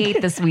drinking a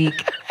V8 this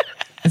week.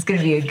 It's going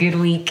to be a good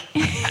week.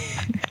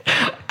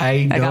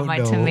 I got my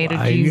tomato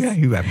juice.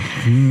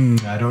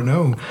 I don't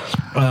know.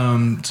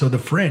 So the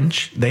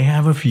French, they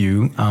have a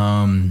few.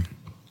 And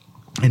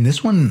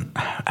this one,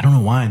 I don't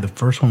know why. The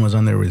first one was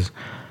on there was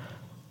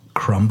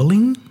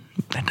crumbling.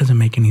 That doesn't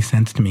make any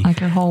sense to me. Like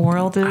your whole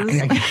world is?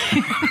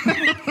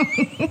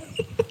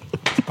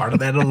 It's part of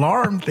that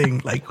alarm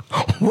thing. Like,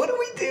 what do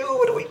we do?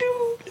 What do we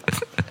do?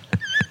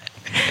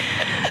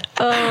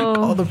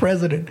 Call the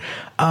president.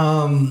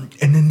 And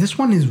then this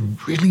one is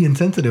really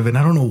insensitive, and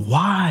I don't know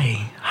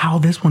how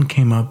this one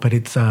came up, but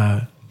it's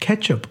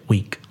ketchup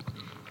week.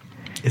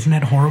 Isn't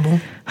that horrible?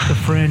 The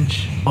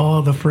French.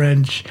 Oh, the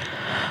French.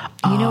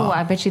 You know,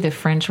 I bet you the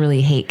French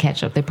really hate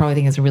ketchup. They probably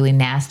think it's really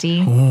nasty.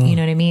 You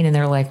know what I mean? And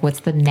they're like,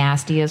 what's the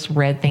nastiest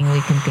red thing we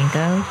can think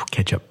of?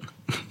 Ketchup.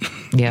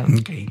 Yeah.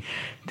 Okay.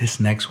 This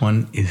next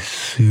one is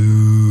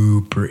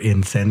super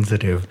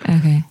insensitive.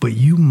 Okay. But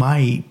you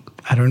might,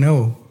 I don't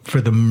know,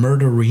 for the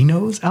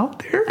murderinos out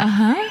there.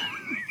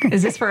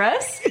 Is this for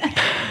us?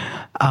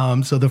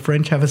 So the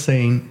French have a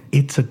saying,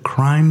 it's a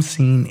crime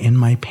scene in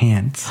my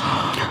pants.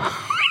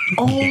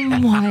 Oh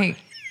my.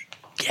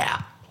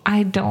 Yeah.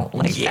 I don't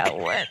like that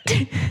one.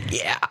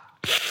 Yeah.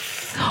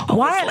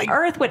 Why on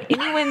earth would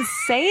anyone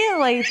say it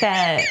like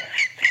that?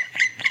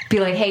 Be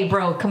like, hey,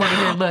 bro, come over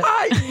here. Look,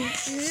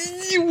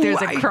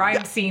 there's a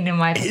crime scene in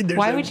my.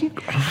 Why would you?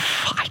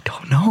 I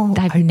don't know.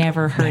 I've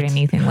never heard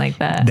anything like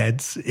that.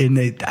 That's in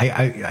it.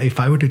 If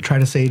I were to try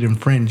to say it in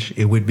French,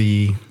 it would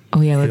be.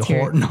 Oh yeah, let's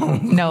hear it.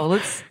 No,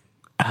 let's.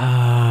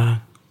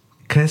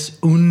 Que es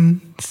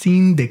un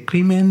sin de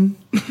crimen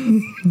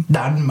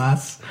dan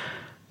más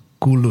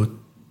culut.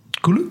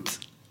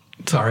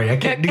 Sorry, I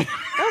can't do that.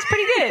 That was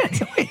pretty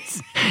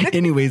good.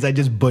 Anyways, I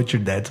just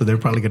butchered that, so they're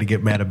probably going to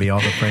get mad at me. All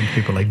the French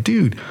people are like,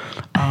 dude.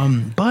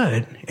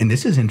 But, and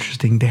this is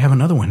interesting, they have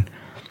another one.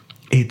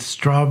 It's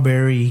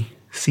strawberry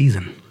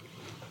season.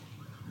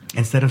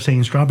 Instead of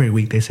saying strawberry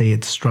week, they say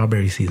it's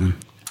strawberry season.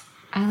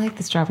 I like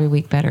the strawberry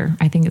week better.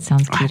 I think it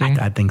sounds cuter.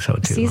 I think so,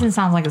 too. Season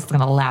sounds like it's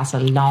going to last a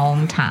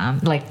long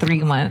time, like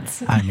 3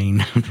 months. I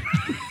mean...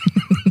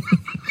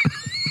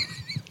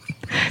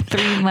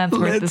 3 months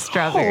worth of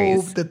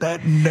strawberries. Hope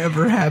that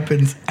never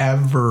happens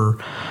ever.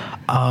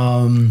 They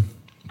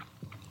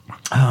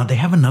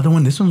have another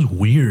one. This one's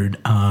weird.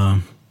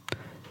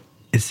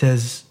 It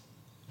says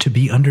to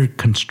be under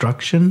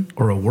construction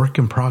or a work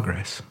in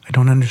progress. I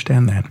don't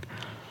understand that.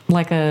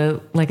 Like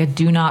a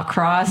do not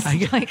cross.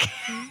 Like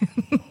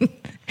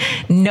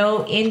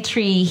no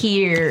entry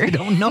here. I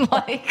don't know.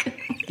 Like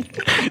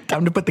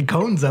time to put the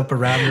cones up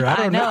around her. I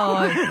don't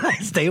know.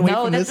 Stay away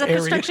from this area.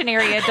 No, that's a construction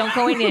area. Don't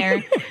go in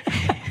there.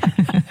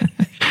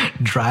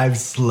 Drive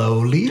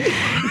slowly.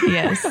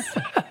 Yes.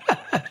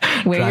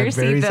 Wear your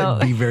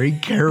seatbelt. Be very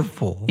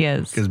careful.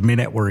 Yes. Because men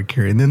at work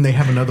here. And then they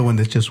have another one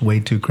that's just way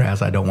too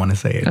crass. I don't want to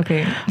say it.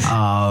 Okay.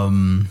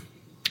 And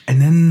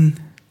then,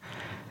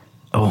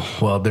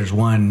 there's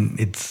one,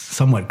 it's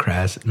somewhat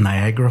crass.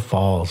 Niagara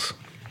Falls.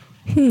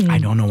 I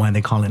don't know why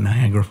they call it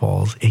Niagara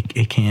Falls.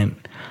 It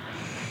can't,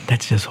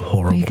 that's just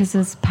horrible. Because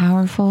it's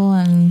powerful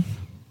and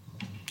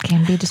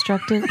can be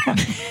destructive.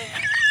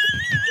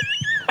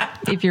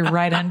 If you're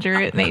right under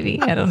it,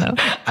 maybe. I don't know.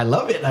 I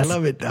love it.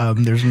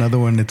 There's another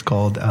one that's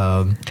called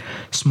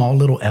Small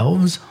Little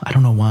Elves. I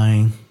don't know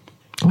why.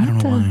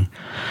 Why.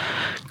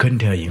 Couldn't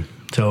tell you.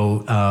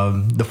 So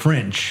the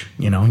French,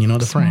 the Small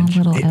French.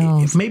 Little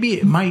Elves. Maybe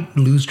it might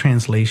lose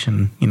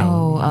translation.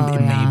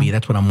 Maybe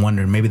that's what I'm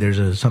wondering. Maybe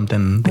there's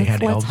something they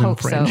had elves in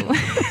French. So.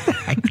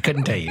 I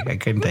couldn't tell you.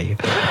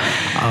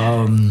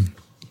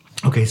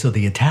 Okay, so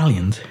the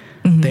Italians,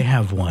 they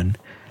have one.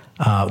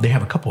 They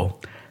have a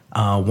couple.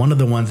 One of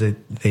the ones that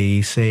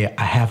they say,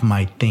 I have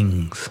my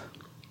things.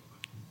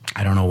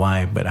 I don't know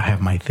why, but I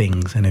have my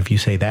things. And if you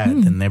say that,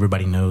 then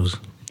everybody knows.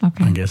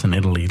 Okay. I guess in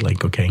Italy,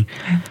 like, okay.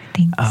 I have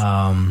things.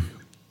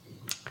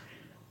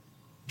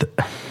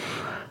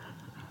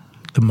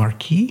 The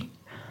Marquis?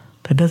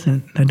 That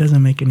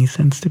doesn't make any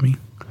sense to me.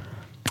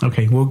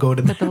 Okay, we'll go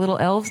to But the little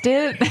elves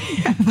did?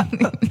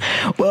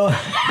 Well,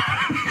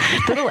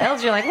 the little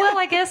elves, you're like, well,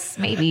 I guess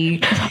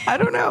maybe. I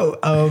don't know.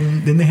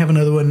 Then they have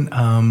another one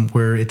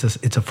where it's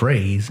a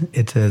phrase.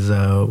 It says,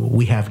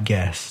 we have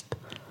guests,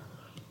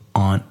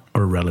 aunt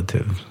or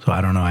relative. So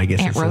I don't know. I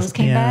guess Aunt Rose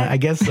came back? I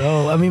guess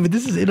so. I mean, but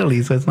this is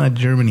Italy, so it's not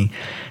Germany.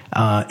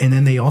 And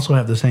then they also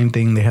have the same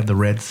thing. They have the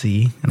Red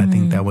Sea, and I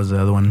think that was the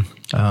other one.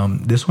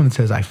 This one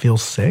says, I feel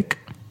sick.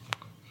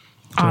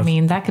 So I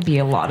mean, that could be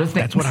a lot of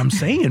things. That's what I'm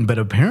saying, but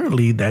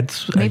apparently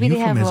that's a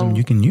euphemism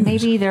you can use.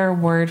 Maybe their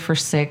word for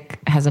sick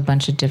has a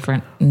bunch of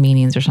different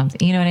meanings or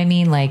something. You know what I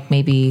mean? Like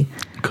maybe...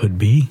 Could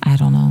be. I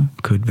don't know.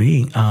 Could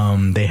be.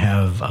 They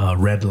have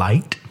red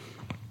light.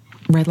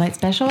 Red light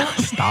special?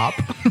 Stop.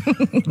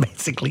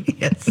 Basically,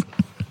 yes.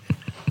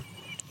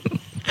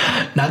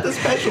 Not the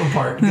special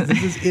part, because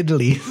this is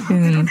Italy.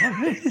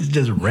 It's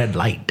just red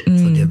light. So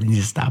you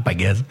just stop, I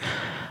guess.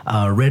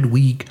 Red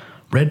week,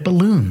 red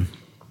balloon.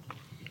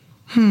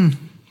 I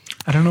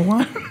don't know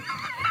why.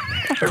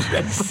 There's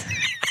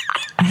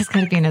got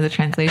to be another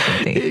translation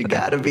thing. It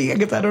got to be. I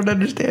guess I don't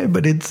understand,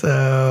 but it's...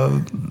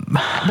 But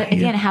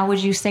again, how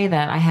would you say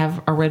that? I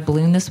have a red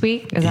balloon this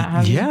week? Is that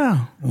how you...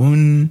 Yeah.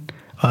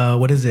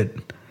 What is it?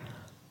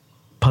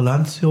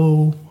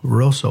 Palazzo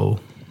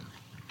Rosso.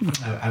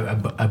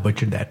 I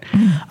butchered that.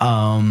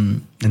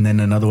 And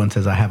then another one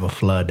says, I have a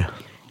flood.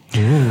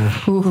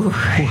 Ooh.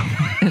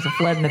 There's a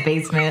flood in the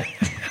basement.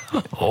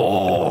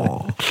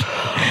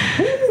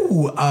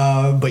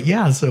 But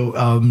yeah, so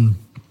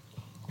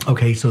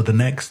okay, so the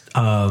next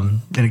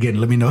and again,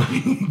 let me know,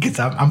 because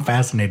I'm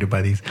fascinated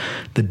by these.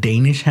 The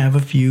Danish have a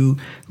few.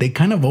 They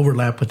kind of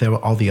overlap with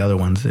all the other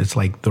ones. It's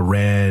like the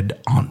red,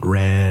 Aunt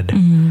Red.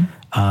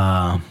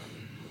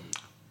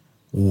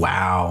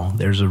 Wow,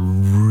 there's a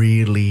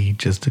really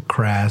just a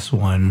crass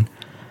one.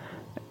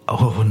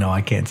 Oh no,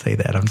 I can't say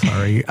that. I'm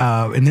sorry.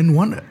 And then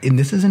one, and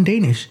this is in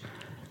Danish.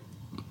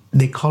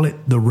 They call it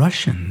the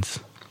Russians.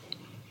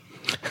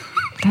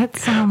 That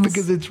sounds...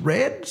 Because it's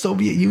red,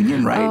 Soviet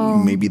Union, right? Oh.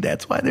 Maybe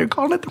that's why they're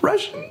calling it the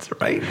Russians,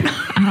 right?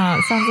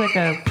 It sounds like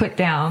a put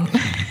down.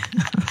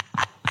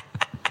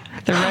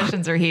 The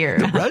Russians are here.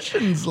 The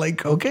Russians,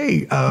 like,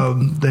 okay,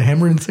 the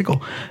hammer and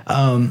sickle.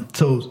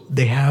 So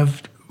they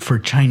have for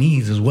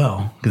Chinese as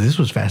well, because this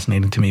was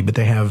fascinating to me, but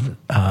they have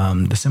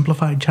the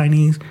simplified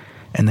Chinese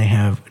and they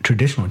have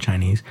traditional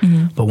Chinese.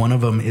 But one of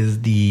them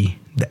is the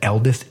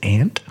eldest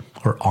aunt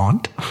or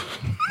aunt.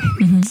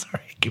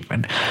 Sorry, I keep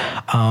on.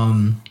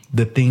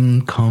 The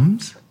thing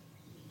comes.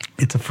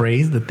 It's a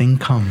phrase. The thing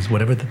comes.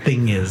 Whatever the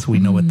thing is, we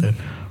know what the...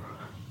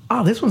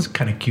 Oh, this one's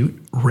kind of cute.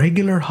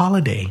 Regular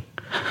holiday.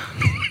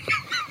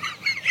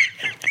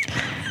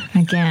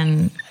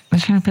 Again, I'm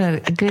trying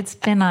to put a good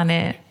spin on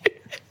it.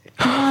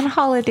 I'm on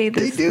holiday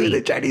this They do. week.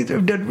 The Chinese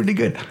have done really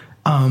good.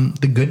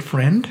 The good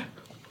friend.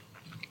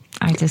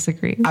 I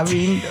disagree. I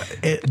mean,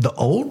 the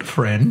old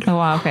friend. Oh,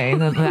 wow, okay.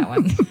 That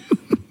one.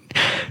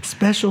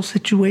 Special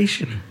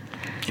situation.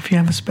 If you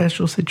have a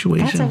special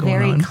situation That's a going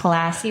very on,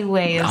 classy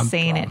way of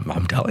saying it.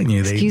 I'm telling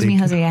you. Excuse me,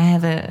 Jose. I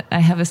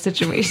have a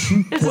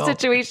situation. There's a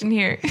situation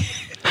here.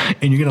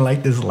 And you're going to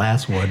like this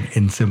last one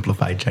in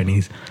simplified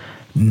Chinese.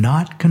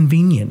 Not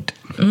convenient.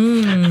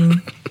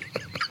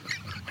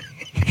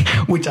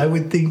 Which I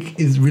would think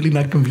is really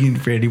not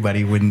convenient for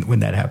anybody when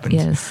that happens.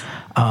 Yes.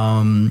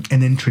 And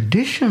then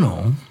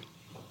traditional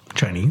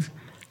Chinese,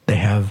 they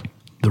have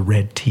the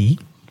red tea.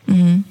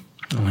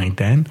 Like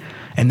that.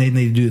 And then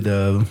they do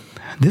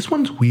this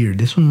one's weird.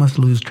 This one must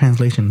lose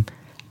translation.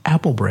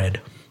 Apple bread.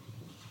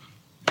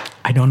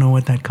 I don't know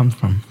what that comes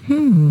from.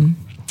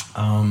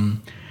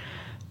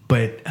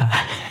 But,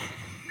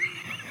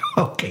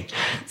 okay.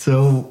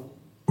 So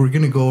we're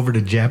going to go over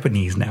to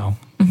Japanese now.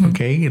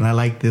 Okay. And I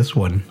like this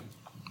one,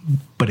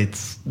 but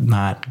it's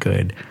not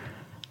good.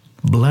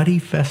 Bloody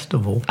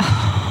Festival.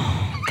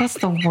 That's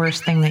the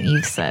worst thing that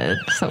you've said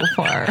so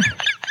far.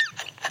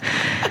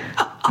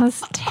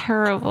 That's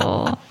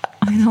terrible.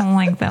 I don't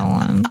like that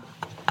one.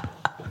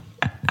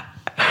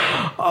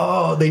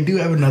 Oh, they do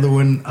have another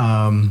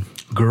one.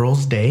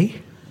 Girls'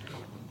 Day.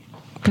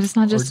 But it's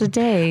not just a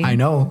day. I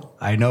know.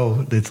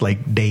 It's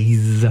like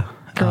days.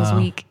 Girls'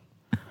 Week.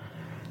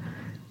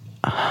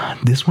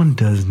 This one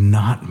does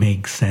not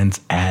make sense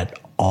at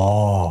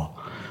all.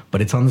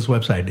 But it's on this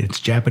website. It's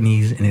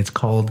Japanese, and it's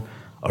called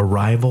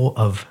Arrival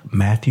of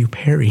Matthew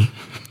Perry.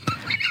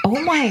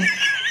 Oh my...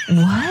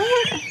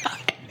 What?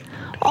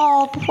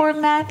 Oh, poor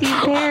Matthew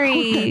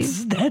Perry.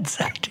 That's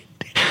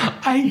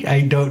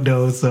I don't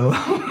know. So,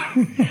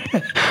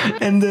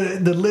 and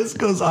the list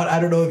goes on.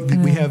 I don't know.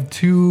 We have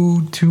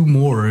two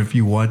more if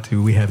you want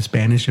to. We have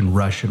Spanish and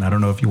Russian. I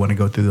don't know if you want to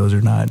go through those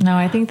or not. No,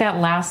 I think that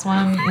last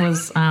one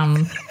was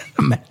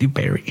Matthew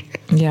Perry.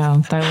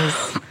 Yeah,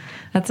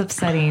 that's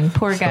upsetting.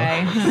 Poor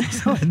guy.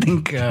 So I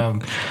think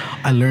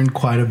I learned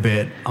quite a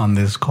bit on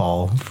this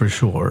call for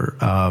sure.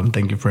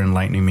 Thank you for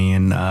enlightening me,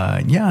 and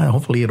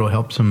hopefully it'll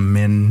help some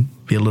men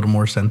be a little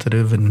more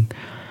sensitive. And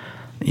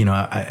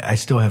I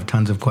still have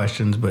tons of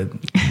questions, but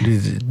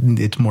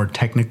it's more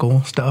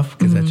technical stuff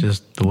because that's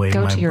just the way my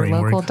brain works. Go to your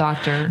local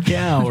doctor.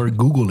 Yeah, or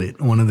Google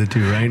it, one of the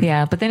two, right?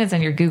 Yeah, but then it's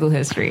in your Google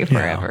history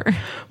forever. Yeah.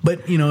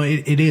 But,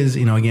 it is,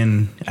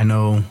 again, I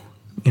know,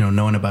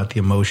 knowing about the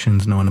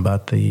emotions, knowing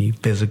about the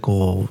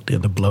physical,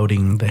 the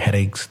bloating, the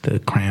headaches, the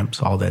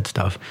cramps, all that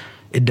stuff,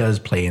 it does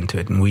play into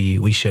it. And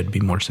we should be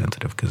more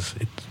sensitive because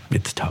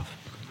it's tough.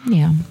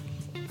 Yeah.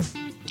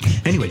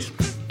 Anyways,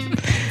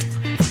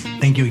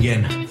 thank you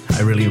again.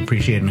 I really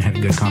appreciate it and had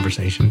a good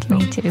conversation. So.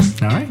 Me too.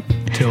 All right.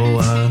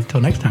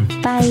 Till next time.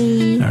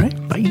 Bye. All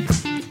right.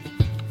 Bye.